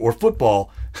basketball, or football,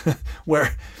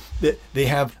 where they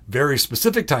have very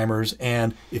specific timers,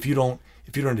 and if you don't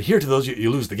adhere to those, you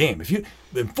lose the game.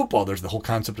 In football, there's the whole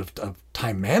concept of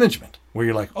time management, where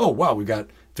you're like, oh wow, we've got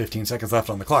 15 seconds left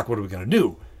on the clock. What are we going to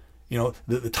do?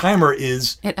 The timer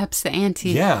is... It ups the ante.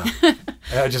 Yeah.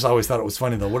 I just always thought it was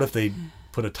funny though. What if they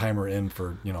put a timer in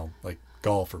for like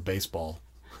golf or baseball?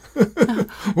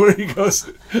 Where he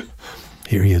goes.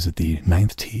 Here he is at the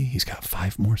 9th tee. He's got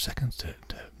 5 more seconds to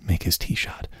make his tee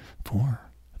shot. 4,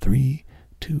 3,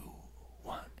 2,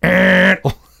 1.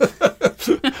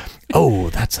 Oh,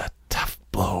 that's a tough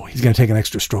blow. He's going to take an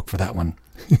extra stroke for that one.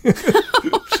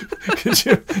 Could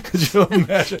you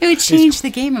imagine? It would change the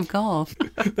game of golf.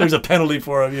 There's a penalty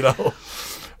for him,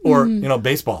 Or,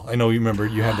 baseball. I know you remember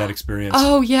you had that experience.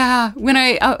 Oh, yeah. When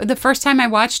the first time I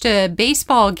watched a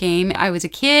baseball game, I was a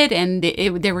kid, and they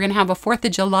were going to have a 4th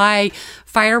of July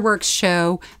fireworks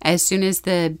show as soon as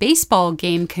the baseball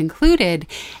game concluded.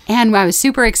 And I was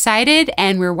super excited,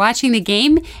 and we were watching the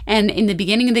game, and in the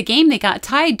beginning of the game, they got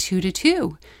tied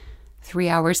 2-2. 3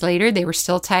 hours later, they were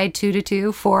still tied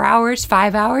 2-2, 4 hours,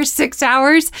 5 hours, 6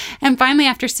 hours. And finally,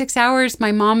 after 6 hours,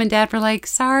 my mom and dad were like,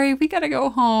 sorry, we got to go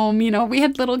home. We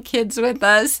had little kids with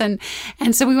us. And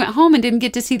so we went home and didn't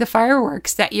get to see the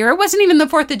fireworks that year. It wasn't even the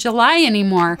 4th of July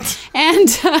anymore. And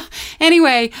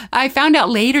anyway, I found out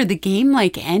later the game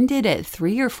ended at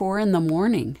 3 or 4 in the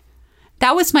morning.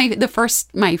 That was my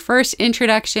first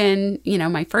introduction,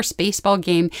 my first baseball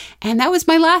game. And that was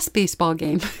my last baseball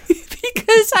game.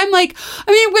 Because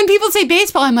when people say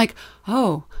baseball, I'm like,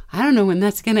 oh, I don't know when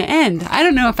that's going to end. I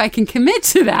don't know if I can commit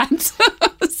to that.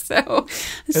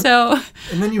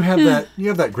 And then you have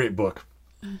that great book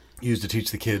used to teach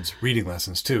the kids reading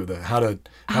lessons too. How to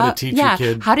teach your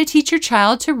kid. How to teach your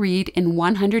child to read in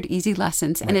 100 easy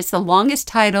lessons. Right. And it's the longest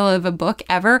title of a book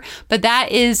ever, but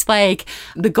that is like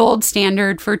the gold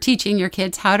standard for teaching your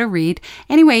kids how to read.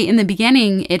 Anyway, in the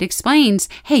beginning, it explains,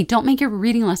 hey, don't make your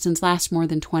reading lessons last more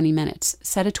than 20 minutes.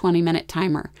 Set a 20-minute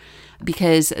timer.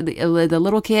 Because the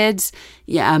little kids,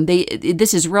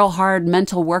 this is real hard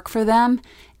mental work for them.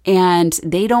 And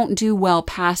they don't do well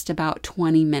past about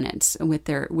 20 minutes with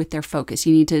their focus.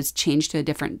 You need to change to a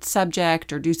different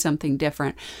subject or do something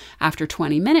different after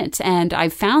 20 minutes. And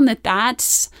I've found that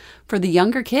that's, for the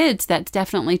younger kids, that's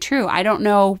definitely true. I don't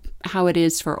know how it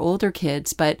is for older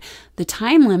kids, but the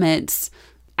time limits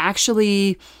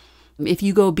actually, if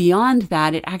you go beyond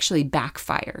that, it actually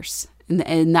backfires.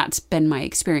 And that's been my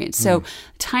experience. So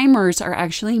timers are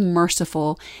actually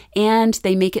merciful, and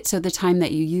they make it so the time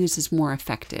that you use is more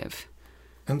effective.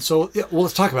 And so,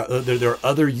 let's talk about there are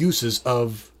other uses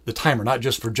of the timer, not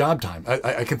just for job time.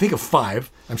 I can think of 5.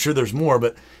 I'm sure there's more,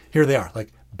 but here they are,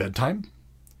 like bedtime,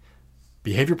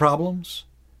 behavior problems,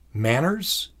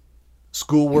 manners,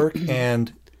 schoolwork,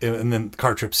 and then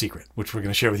car trip secret, which we're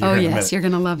going to share with you here in a minute. Oh, yes, you're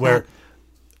going to love that.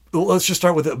 Well, let's just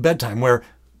start with bedtime, where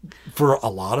for a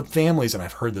lot of families, and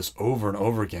I've heard this over and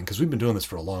over again, because we've been doing this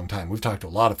for a long time. We've talked to a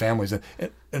lot of families,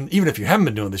 and even if you haven't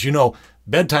been doing this,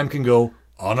 bedtime can go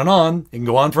on and on. It can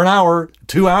go on for an hour,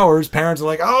 2 hours. Parents are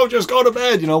like, oh, just go to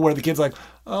bed, where the kid's like,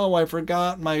 oh, I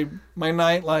forgot my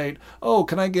night light. Oh,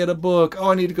 can I get a book? Oh,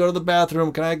 I need to go to the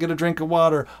bathroom. Can I get a drink of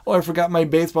water? Oh, I forgot my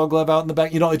baseball glove out in the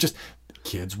back.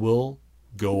 Kids will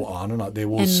go on and on. They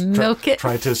will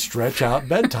try to stretch out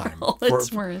bedtime. All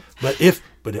it's worth.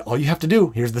 But all you have to do,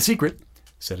 here's the secret,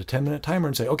 set a 10-minute timer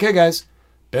and say, okay, guys,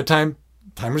 bedtime,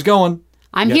 timer's going.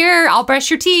 I'm here. I'll brush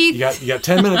your teeth. You got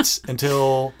 10 minutes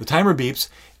until the timer beeps.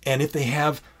 And if they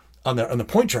have on the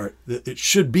point chart, it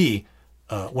should be,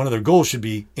 one of their goals should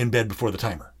be in bed before the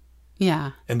timer.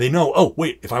 Yeah. And they know, oh,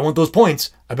 wait, if I want those points,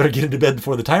 I better get into bed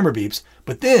before the timer beeps.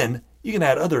 But then you can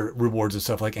add other rewards and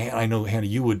stuff. Like, I know, Hannah,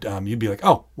 you would, you'd be like,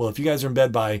 oh, well, if you guys are in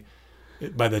bed by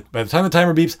the time the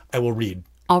timer beeps, I will read.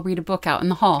 I'll read a book out in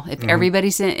the hall if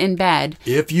everybody's in bed.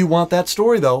 If you want that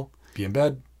story, though, be in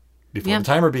bed before the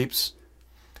timer beeps.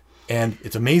 And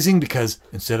it's amazing because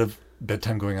instead of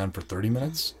bedtime going on for 30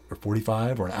 minutes or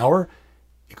 45 or an hour,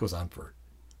 it goes on for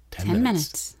 10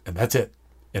 minutes. And that's it.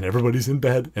 And everybody's in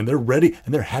bed and they're ready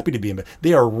and they're happy to be in bed.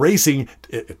 They are racing.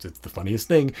 It's the funniest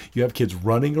thing. You have kids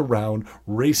running around,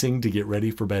 racing to get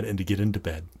ready for bed and to get into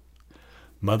bed.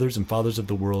 Mothers and fathers of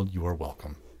the world, you are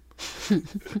welcome.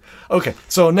 Okay,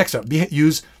 so next up,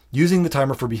 using the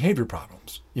timer for behavior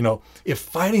problems. If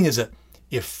fighting is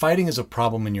a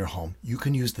problem in your home, you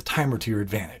can use the timer to your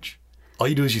advantage. All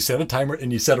you do is you set a timer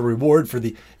and you set a reward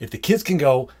if the kids can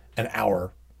go an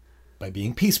hour by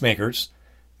being peacemakers,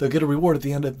 they'll get a reward at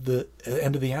the end of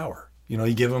the hour.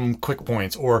 You give them quick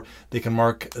points, or they can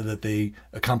mark that they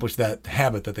accomplished that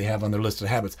habit that they have on their list of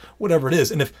habits, whatever it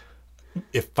is. And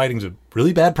if fighting's a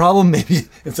really bad problem, maybe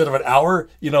instead of an hour,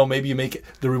 maybe you make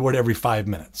the reward every 5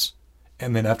 minutes.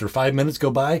 And then after 5 minutes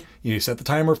go by, you set the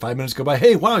timer, 5 minutes go by.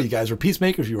 Hey, wow, you guys were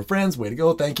peacemakers. You were friends. Way to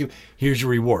go. Thank you. Here's your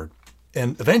reward.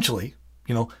 And eventually,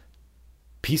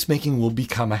 peacemaking will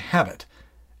become a habit.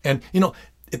 And,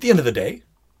 at the end of the day,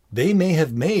 they may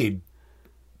have made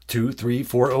 2, 3,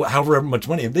 4, however much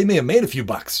money. They may have made a few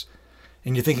bucks.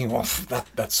 And you're thinking, well,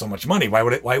 that's so much money. Why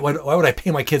would I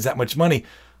pay my kids that much money?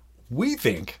 We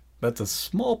think that's a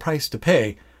small price to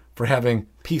pay for having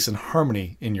peace and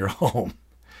harmony in your home.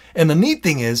 And the neat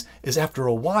thing is after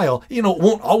a while, it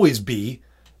won't always be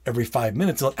every 5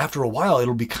 minutes. After a while,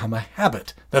 it'll become a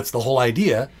habit. That's the whole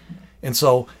idea. And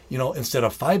so, instead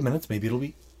of 5 minutes, maybe it'll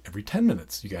be every 10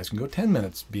 minutes. You guys can go 10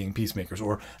 minutes being peacemakers,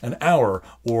 or an hour,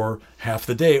 or half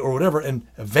the day, or whatever. And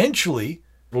eventually,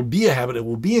 it'll be a habit. It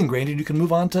will be ingrained, and you can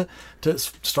move on to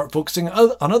start focusing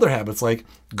on other habits like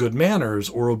good manners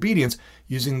or obedience,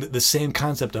 using the same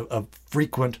concept of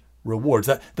frequent rewards.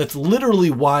 That's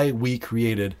literally why we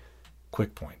created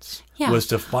Quick Points. Was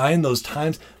to find those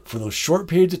times for those short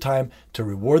periods of time to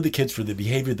reward the kids for the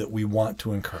behavior that we want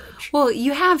to encourage. Well,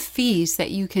 you have fees that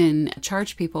you can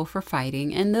charge people for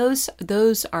fighting, and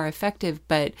those are effective,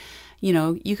 but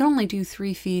you can only do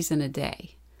 3 fees in a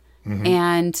day. Mm-hmm.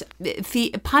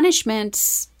 And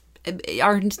punishments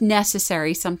are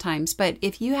necessary sometimes, but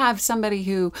if you have somebody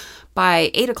who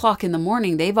by 8 o'clock in the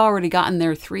morning, they've already gotten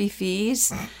their 3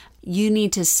 fees, you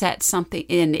need to set something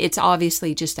in. It's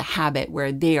obviously just a habit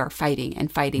where they are fighting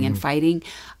and fighting and fighting.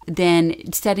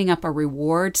 Then setting up a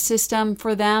reward system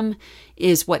for them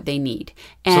is what they need.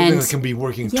 And something that can be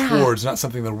working towards, not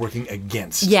something they're working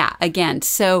against. Yeah,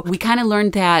 against. So we kind of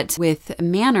learned that with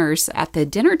manners at the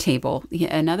dinner table.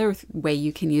 Another way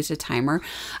you can use a timer.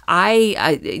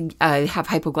 I have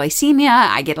hypoglycemia.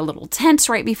 I get a little tense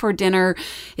right before dinner.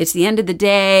 It's the end of the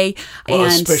day. Well,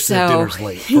 and especially if dinner's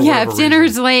late. Yeah, if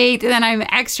dinner's late, then I'm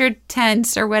extra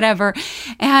tense or whatever.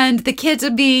 And the kids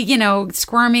would be,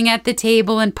 squirming at the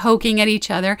table and poking at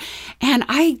each other. And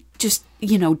I just,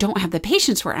 don't have the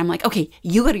patience for it. I'm like, okay,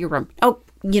 you go to your room. Oh,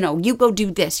 you go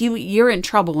do this. You're in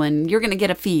trouble and you're going to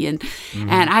get a fee. And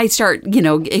I start,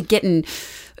 getting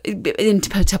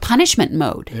into punishment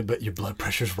mode. Yeah, but your blood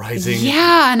pressure's rising.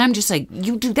 Yeah. And I'm just like,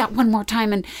 you do that one more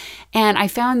time. And I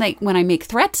found like when I make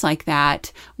threats like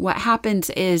that, what happens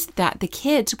is that the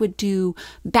kids would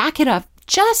back it up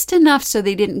just enough so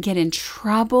they didn't get in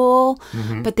trouble,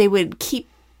 but they would keep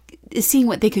seeing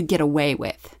what they could get away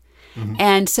with.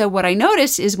 And so what I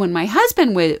noticed is when my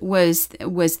husband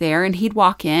was there and he'd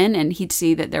walk in and he'd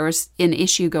see that there was an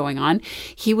issue going on,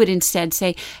 he would instead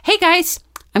say, hey guys,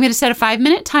 I'm going to set a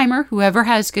 5-minute timer. Whoever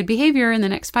has good behavior in the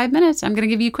next 5 minutes, I'm going to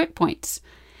give you quick points.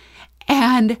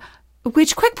 And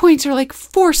which quick points are like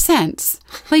 4 cents.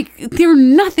 Like they're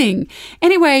nothing.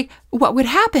 Anyway, what would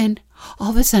happen, all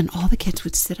of a sudden, all the kids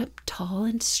would sit up tall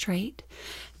and straight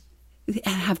and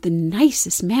have the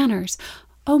nicest manners.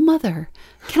 Oh, mother,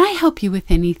 can I help you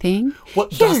with anything? What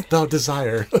dost thou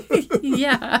desire?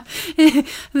 Yeah.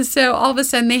 So all of a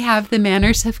sudden they have the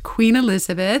manners of Queen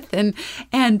Elizabeth and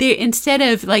they, instead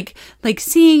of like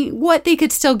seeing what they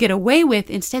could still get away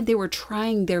with, instead they were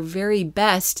trying their very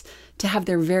best to have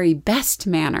their very best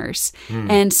manners.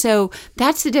 And so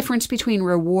that's the difference between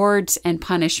rewards and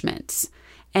punishments.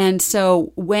 And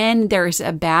so when there's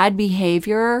a bad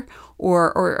behavior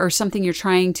or something you're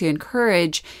trying to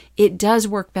encourage, it does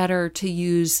work better to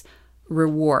use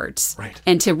rewards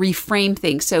and to reframe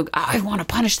things. So I want to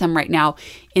punish them right now.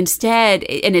 Instead,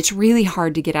 and it's really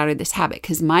hard to get out of this habit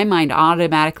because my mind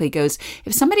automatically goes,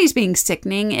 if somebody's being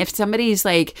sickening, if somebody's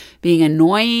like being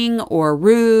annoying or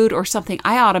rude or something,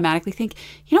 I automatically think,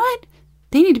 you know what?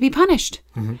 They need to be punished.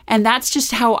 And that's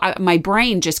just how my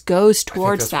brain just goes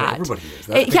towards that. Everybody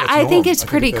is. I think it's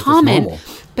pretty common.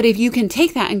 But if you can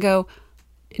take that and go,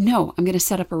 no, I'm going to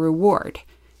set up a reward.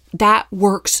 That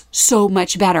works so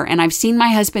much better. And I've seen my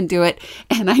husband do it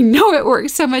and I know it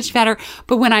works so much better.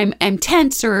 But when I'm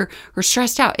tense or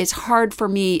stressed out, it's hard for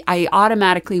me. I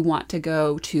automatically want to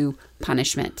go to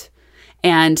punishment.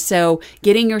 And so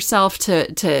getting yourself to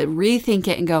rethink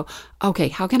it and go, okay,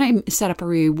 how can I set up a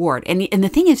reward? And the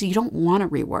thing is, you don't want to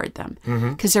reward them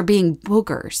because they're being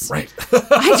boogers. Right.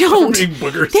 I don't. Being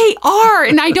boogers. They are.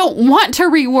 And I don't want to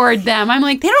reward them. I'm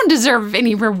like, they don't deserve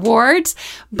any rewards.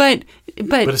 But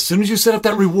as soon as you set up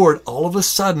that reward, all of a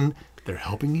sudden, they're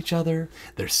helping each other.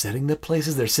 They're setting the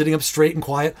places. They're sitting up straight and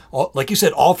quiet. Like you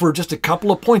said, all for just a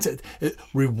couple of points.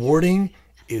 Rewarding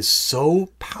is so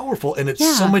powerful and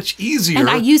it's so much easier. And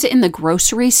I use it in the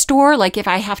grocery store. Like if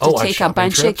I have to take a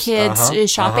bunch of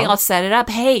kids shopping, I'll set it up.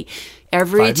 Hey,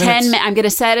 every 10 minutes, I'm going to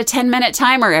set a 10-minute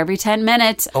timer every 10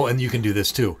 minutes. Oh, and you can do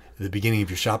this too. At the beginning of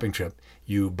your shopping trip,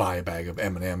 you buy a bag of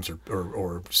M&Ms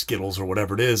or Skittles or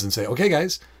whatever it is and say, okay,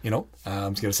 guys,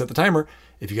 I'm just going to set the timer.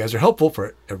 If you guys are helpful,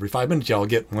 for every 5 minutes, y'all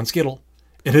get 1 Skittle.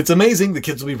 And it's amazing. The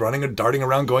kids will be running and darting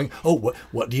around going, oh,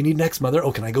 what do you need next, Mother?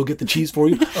 Oh, can I go get the cheese for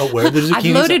you? Oh, where are the zucchinis?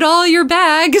 I've loaded all your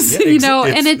bags,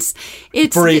 and it's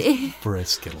for a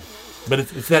Skittle. But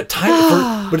it's that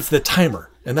time, but it's the timer.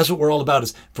 And that's what we're all about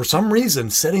is for some reason,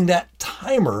 setting that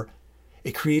timer,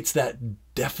 it creates that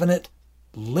definite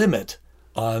limit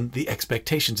on the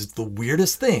expectations. It's the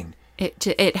weirdest thing.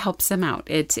 It helps them out.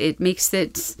 It makes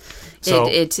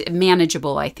it's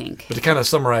manageable, I think. But to kind of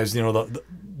summarize,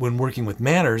 when working with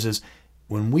manners is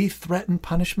when we threaten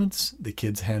punishments, the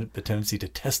kids have the tendency to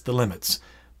test the limits.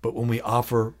 But when we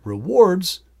offer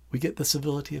rewards, we get the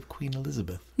civility of Queen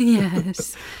Elizabeth.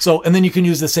 Yes. And then you can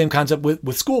use the same concept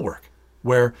with schoolwork.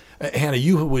 Where, Hannah,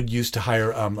 you would used to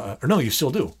hire, or no, you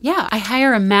still do. Yeah, I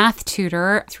hire a math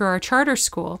tutor through our charter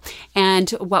school.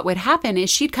 And what would happen is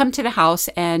she'd come to the house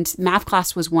and math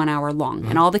class was 1 hour long.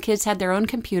 And all the kids had their own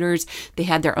computers. They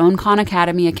had their own Khan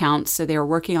Academy accounts. So they were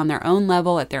working on their own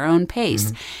level at their own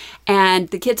pace. And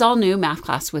the kids all knew math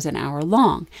class was 1 hour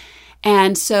long.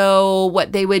 And so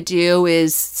what they would do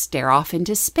is stare off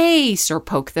into space or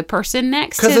poke the person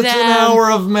next to them. Because it's an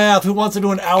hour of math. Who wants to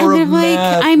do an hour of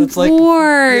math? I'm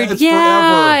bored.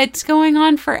 Forever. It's going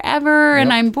on forever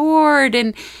and I'm bored.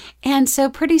 And so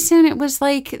pretty soon it was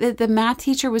like the math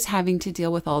teacher was having to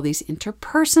deal with all these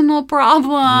interpersonal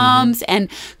problems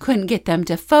and couldn't get them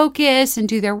to focus and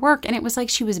do their work. And it was like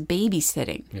she was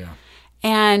babysitting. Yeah.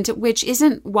 And which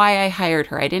isn't why I hired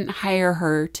her. I didn't hire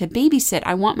her to babysit.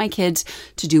 I want my kids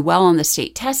to do well on the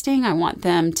state testing. I want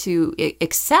them to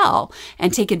excel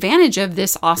and take advantage of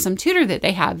this awesome tutor that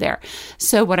they have there.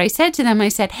 So what I said to them, I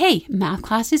said, hey, math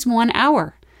class is 1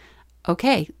 hour.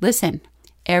 Okay, listen,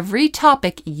 every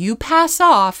topic you pass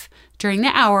off during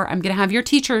the hour, I'm going to have your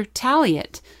teacher tally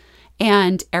it.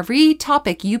 And every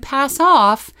topic you pass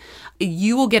off,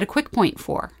 you will get a quick point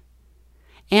for.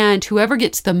 And whoever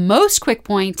gets the most quick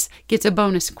points gets a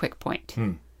bonus quick point.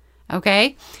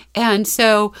 Okay. And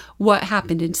so what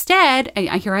happened instead,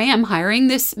 here I am hiring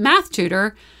this math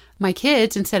tutor. My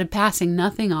kids, instead of passing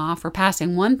nothing off or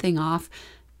passing one thing off,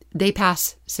 they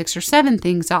pass 6 or 7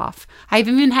 things off. I've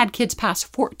even had kids pass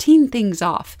 14 things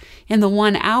off in the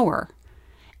 1 hour.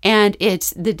 And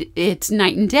it's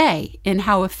night and day in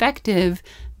how effective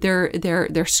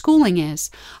their schooling is.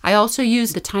 I also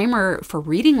use the timer for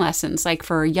reading lessons. Like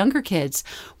for younger kids,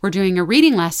 we're doing a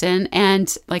reading lesson,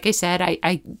 and like I said,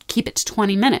 I keep it to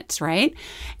 20 minutes, right?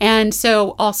 And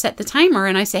so I'll set the timer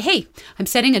and I say, hey, I'm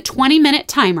setting a 20-minute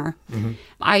timer. Mm-hmm.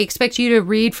 I expect you to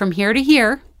read from here to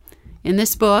here in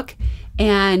this book,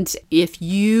 and if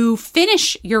you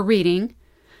finish your reading,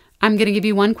 I'm going to give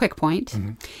you 1 quick point.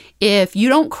 Mm-hmm. If you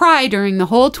don't cry during the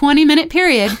whole 20-minute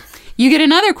period, you get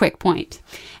another quick point.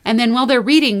 And then while they're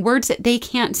reading words that they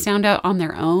can't sound out on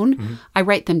their own, mm-hmm. I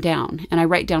write them down. And I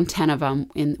write down 10 of them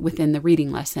within the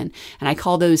reading lesson. And I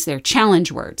call those their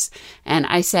challenge words. And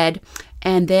I said,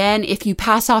 and then if you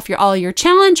pass off all your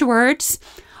challenge words,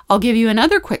 I'll give you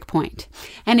another quick point.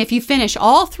 And if you finish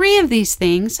all 3 of these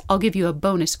things, I'll give you a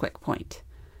bonus quick point.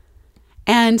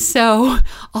 And so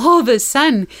all of a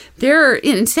sudden, they're,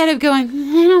 instead of going,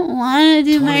 I don't want to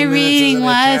do my reading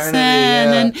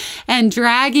lesson and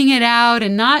dragging it out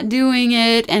and not doing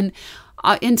it. And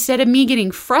instead of me getting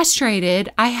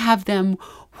frustrated, I have them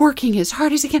working as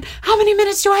hard as they can. How many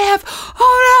minutes do I have?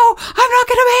 Oh no, I'm not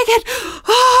going to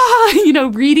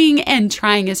make it. Reading and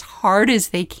trying as hard as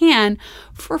they can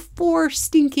for 4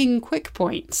 stinking quick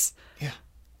points. Yeah.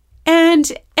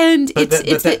 And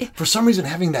for some reason,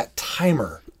 having that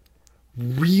timer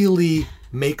really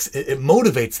makes it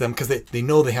motivates them because they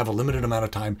know they have a limited amount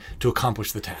of time to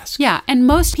accomplish the task. Yeah. And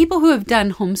most people who have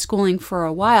done homeschooling for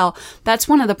a while, that's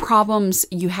one of the problems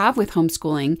you have with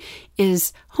homeschooling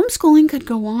is homeschooling could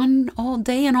go on all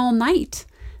day and all night.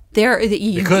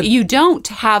 You don't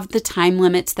have the time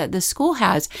limits that the school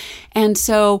has. And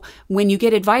so when you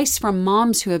get advice from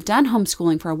moms who have done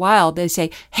homeschooling for a while, they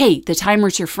say, hey, the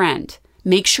timer's your friend.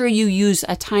 Make sure you use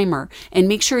a timer and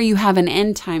make sure you have an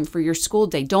end time for your school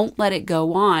day. Don't let it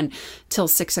go on till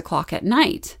 6 o'clock at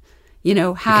night.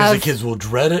 Because the kids will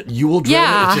dread it. You will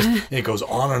dread it. It goes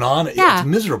on and on. Yeah. It's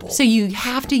miserable. So you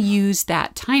have to use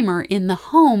that timer in the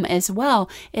home as well.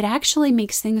 It actually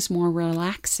makes things more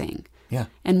relaxing. Yeah.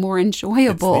 And more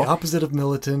enjoyable. It's the opposite of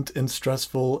militant and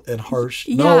stressful and harsh.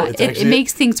 Yeah, no, it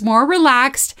makes things more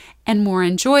relaxed and more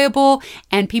enjoyable,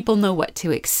 and people know what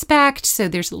to expect, so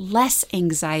there's less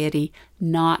anxiety,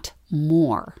 not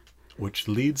more. Which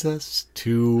leads us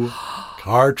to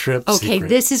car trip Okay, secret.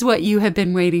 This is what you have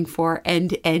been waiting for,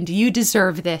 and you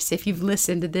deserve this if you've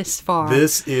listened this far.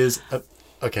 This is,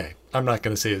 okay, I'm not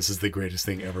going to say this is the greatest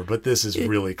thing ever, but this is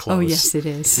really close. Oh, yes, it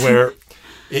is. Where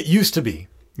it used to be,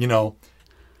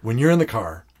 when you're in the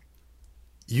car,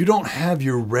 you don't have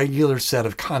your regular set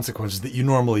of consequences that you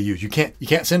normally use. You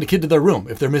can't send a kid to their room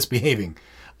if they're misbehaving.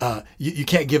 You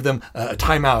can't give them a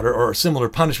timeout or a similar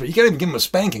punishment. You can't even give them a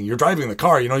spanking. You're driving the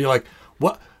car, you're like,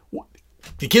 what?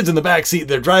 The kid's in the back seat,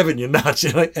 they're driving you nuts,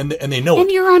 and they know it.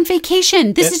 And you're on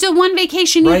vacation. This is the one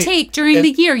vacation you take during the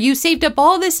year. You saved up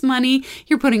all this money.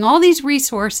 You're putting all these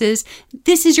resources.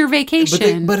 This is your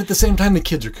vacation. But at the same time, the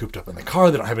kids are cooped up in the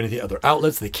car. They don't have any other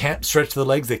outlets. They can't stretch their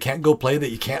legs. They can't go play. That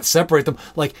you can't separate them.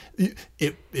 Like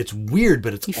it's weird,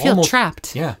 but you feel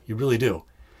trapped. Yeah, you really do.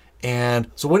 And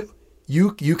so what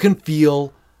you can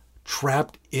feel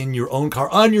trapped in your own car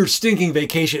on your stinking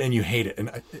vacation, and you hate it.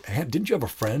 And didn't you have a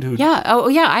friend who? Yeah. Oh,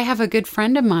 yeah. I have a good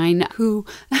friend of mine who,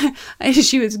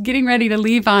 she was getting ready to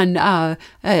leave on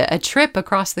a trip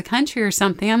across the country or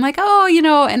something. I'm like,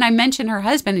 and I mentioned her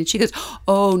husband, and she goes,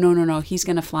 oh, no. He's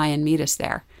going to fly and meet us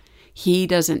there. He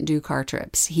doesn't do car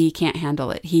trips. He can't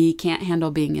handle it. He can't handle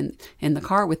being in the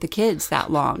car with the kids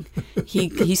that long.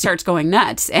 He starts going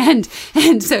nuts. And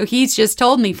so he's just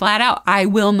told me flat out, I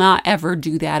will not ever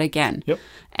do that again. Yep.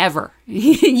 Ever.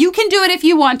 You can do it if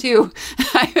you want to.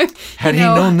 Had he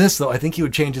known this, though, I think he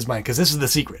would change his mind, because this is the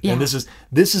secret. Yeah. And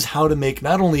this is how to make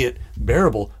not only it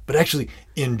bearable, but actually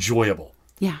enjoyable.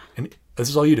 Yeah. And this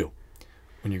is all you do.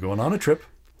 When you're going on a trip,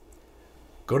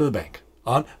 go to the bank.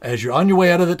 As you're on your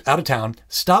way out of town,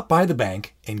 stop by the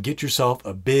bank and get yourself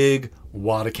a big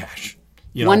wad of cash.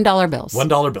 $1 bills.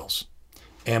 $1 bills.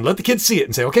 And let the kids see it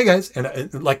and say, okay, guys.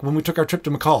 And like when we took our trip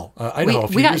to McCall, Idaho a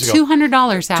few years ago. We got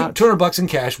 $200 out. $200 in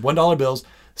cash, $1 bills.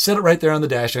 Set it right there on the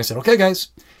dash. And I said, okay, guys,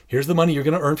 here's the money you're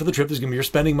going to earn for the trip. This is going to be your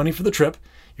spending money for the trip.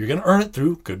 You're going to earn it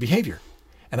through good behavior.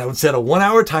 And I would set a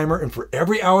 1-hour timer, and for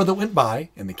every hour that went by,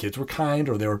 and the kids were kind,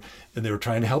 or they were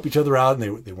trying to help each other out,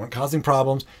 and they weren't causing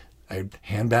problems, I'd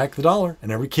hand back the $1.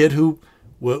 And every kid who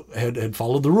had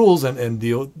followed the rules and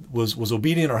was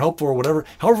obedient or helpful or whatever,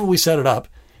 however we set it up,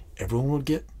 everyone would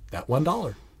get that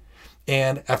 $1.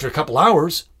 And after a couple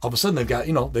hours, all of a sudden they've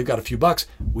got a few bucks.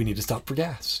 We need to stop for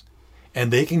gas.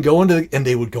 And they can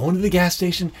they would go into the gas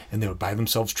station and they would buy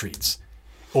themselves treats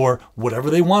or whatever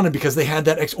they wanted because they had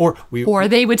that or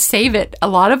they would save it. A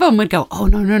lot of them would go, oh,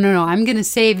 no, I'm going to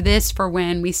save this for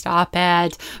when we stop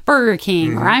at Burger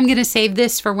King, or I'm going to save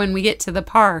this for when we get to the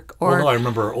park. Or I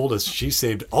remember our oldest, she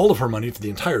saved all of her money for the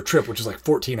entire trip, which is like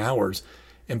 14 hours,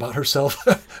 and bought herself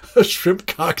a shrimp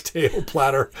cocktail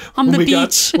platter on the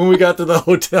beach when we got to the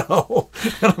hotel.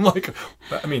 And I'm like,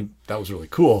 I mean, that was really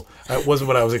cool. That wasn't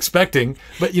what I was expecting,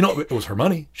 but it was her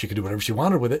money. She could do whatever she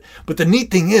wanted with it. But the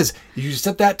neat thing is, you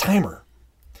set that timer,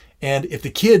 and if the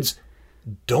kids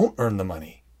don't earn the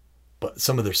money, but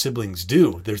some of their siblings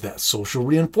do, there's that social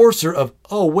reinforcer of,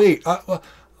 oh wait,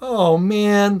 oh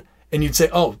man, and you'd say,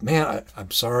 oh man,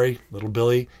 I'm sorry, little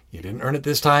Billy, you didn't earn it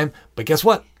this time, but guess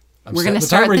what? We're going to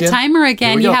start the timer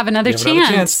again. You have another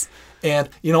chance. And,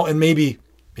 and maybe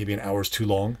an hour's too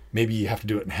long. Maybe you have to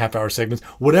do it in half-hour segments.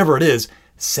 Whatever it is,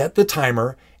 set the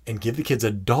timer and give the kids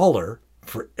 $1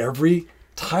 for every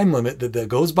time limit that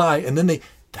goes by. And then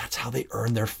that's how they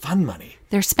earn their fun money.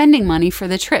 They're spending money for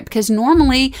the trip because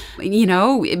normally,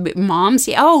 moms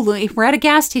say, oh, if we're at a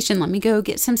gas station, let me go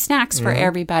get some snacks for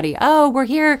everybody. Oh, we're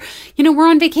here, we're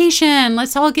on vacation.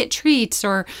 Let's all get treats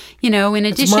or, in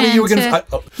addition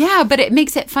yeah, but it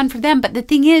makes it fun for them. But the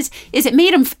thing is it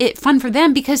made it fun for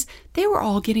them because they were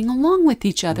all getting along with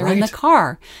each other in the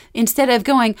car. Instead of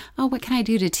going, oh, what can I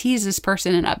do to tease this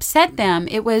person and upset them?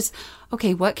 It was,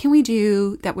 okay, what can we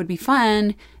do that would be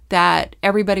fun, that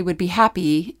everybody would be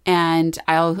happy, and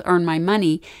I'll earn my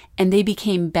money. And they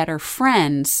became better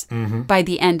friends by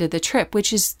the end of the trip,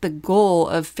 which is the goal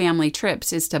of family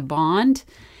trips, is to bond.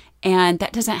 And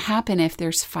that doesn't happen if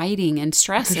there's fighting and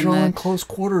stress. Because you're all in close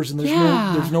quarters and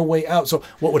there's no way out. So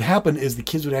what would happen is the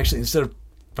kids would actually, instead of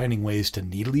finding ways to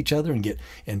needle each other and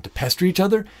to pester each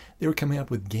other, they were coming up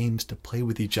with games to play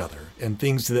with each other and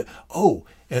things that,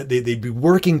 they'd be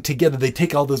working together. They'd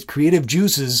take all those creative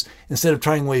juices, instead of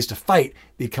trying ways to fight,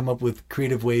 they'd come up with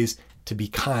creative ways to be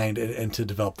kind and to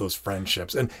develop those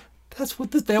friendships. And that's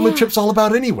what the family trip's all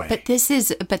about anyway. But this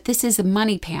is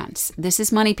money pants. This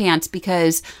is money pants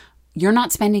because you're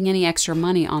not spending any extra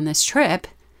money on this trip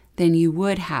than you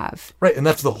would have. Right, and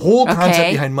that's the whole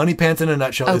concept behind Money Pants in a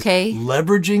nutshell. Okay. Is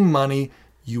leveraging money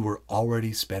you were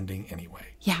already spending anyway.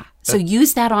 Yeah. So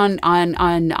use that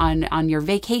on your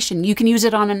vacation. You can use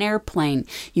it on an airplane.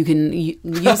 You can use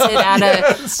it at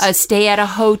a stay at a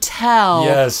hotel.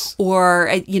 Yes. Or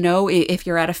if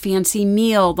you're at a fancy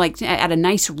meal, like at a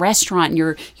nice restaurant,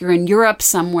 you're in Europe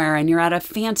somewhere and you're at a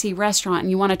fancy restaurant and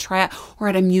you want to try it, or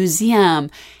at a museum.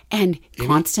 And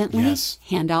constantly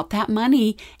hand out that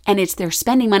money, and it's their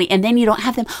spending money. And then you don't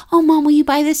have them, oh, Mom, will you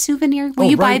buy this souvenir? Will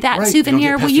you buy that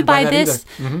souvenir? Will you buy this?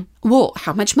 Well,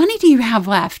 how much money do you have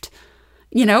left?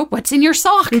 What's in your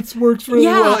sock? It works really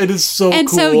well. It is so cool. And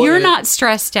so you're not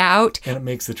stressed out. And it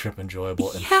makes the trip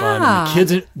enjoyable and fun. And the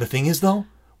kids, the thing is, though,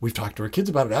 we've talked to our kids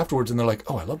about it afterwards, and they're like,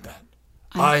 oh, I love that.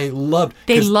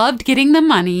 They loved getting the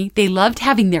money. They loved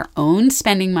having their own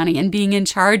spending money and being in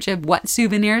charge of what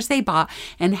souvenirs they bought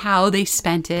and how they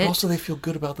spent it. Also, they feel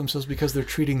good about themselves because they're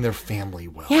treating their family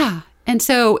well. Yeah. And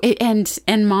so, and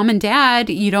Mom and Dad,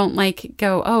 you don't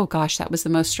go, oh gosh, that was the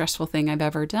most stressful thing I've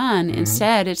ever done.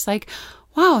 Instead, it's like,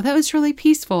 wow, that was really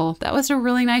peaceful. That was a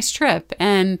really nice trip.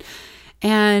 And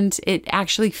it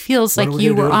actually feels like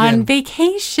you were on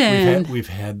vacation. We've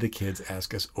had the kids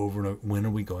ask us over and over, when are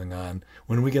we going on?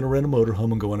 When are we going to rent a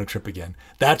motorhome and go on a trip again?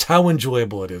 That's how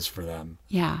enjoyable it is for them.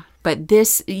 Yeah. But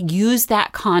use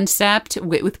that concept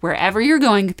with wherever you're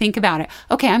going. Think about it.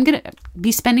 Okay, I'm going to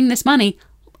be spending this money.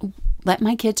 Let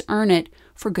my kids earn it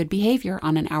for good behavior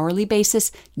on an hourly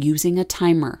basis using a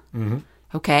timer.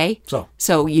 Okay?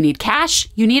 So you need cash,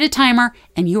 you need a timer,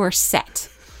 and you are set.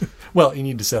 Well, you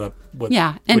need to set up what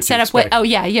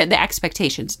the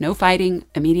expectations. No fighting,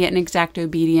 immediate and exact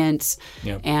obedience,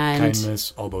 and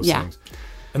kindness, all those things.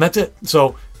 And that's it.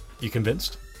 So, you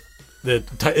convinced?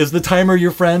 Is the timer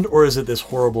your friend, or is it this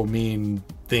horrible, mean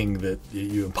thing that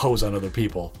you impose on other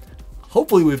people?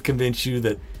 Hopefully, we've convinced you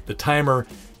that the timer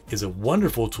is a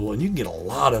wonderful tool, and you can get a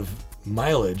lot of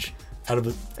mileage out of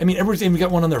it. I mean, everybody's even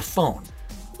got one on their phone.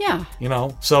 Yeah.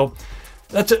 So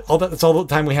that's it. That's all the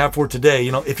time we have for today.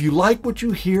 If you like what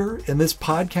you hear in this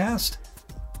podcast,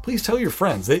 please tell your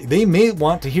friends. They may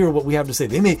want to hear what we have to say.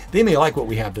 They may like what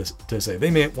we have to say.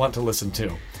 They may want to listen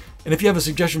too. And if you have a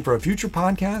suggestion for a future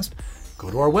podcast, go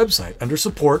to our website under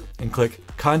support and click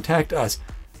Contact Us.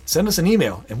 Send us an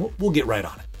email and we'll get right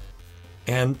on it.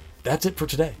 And that's it for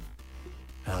today.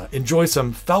 Enjoy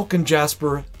some Falcon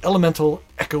Jasper elemental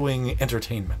echoing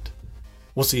entertainment.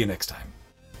 We'll see you next time.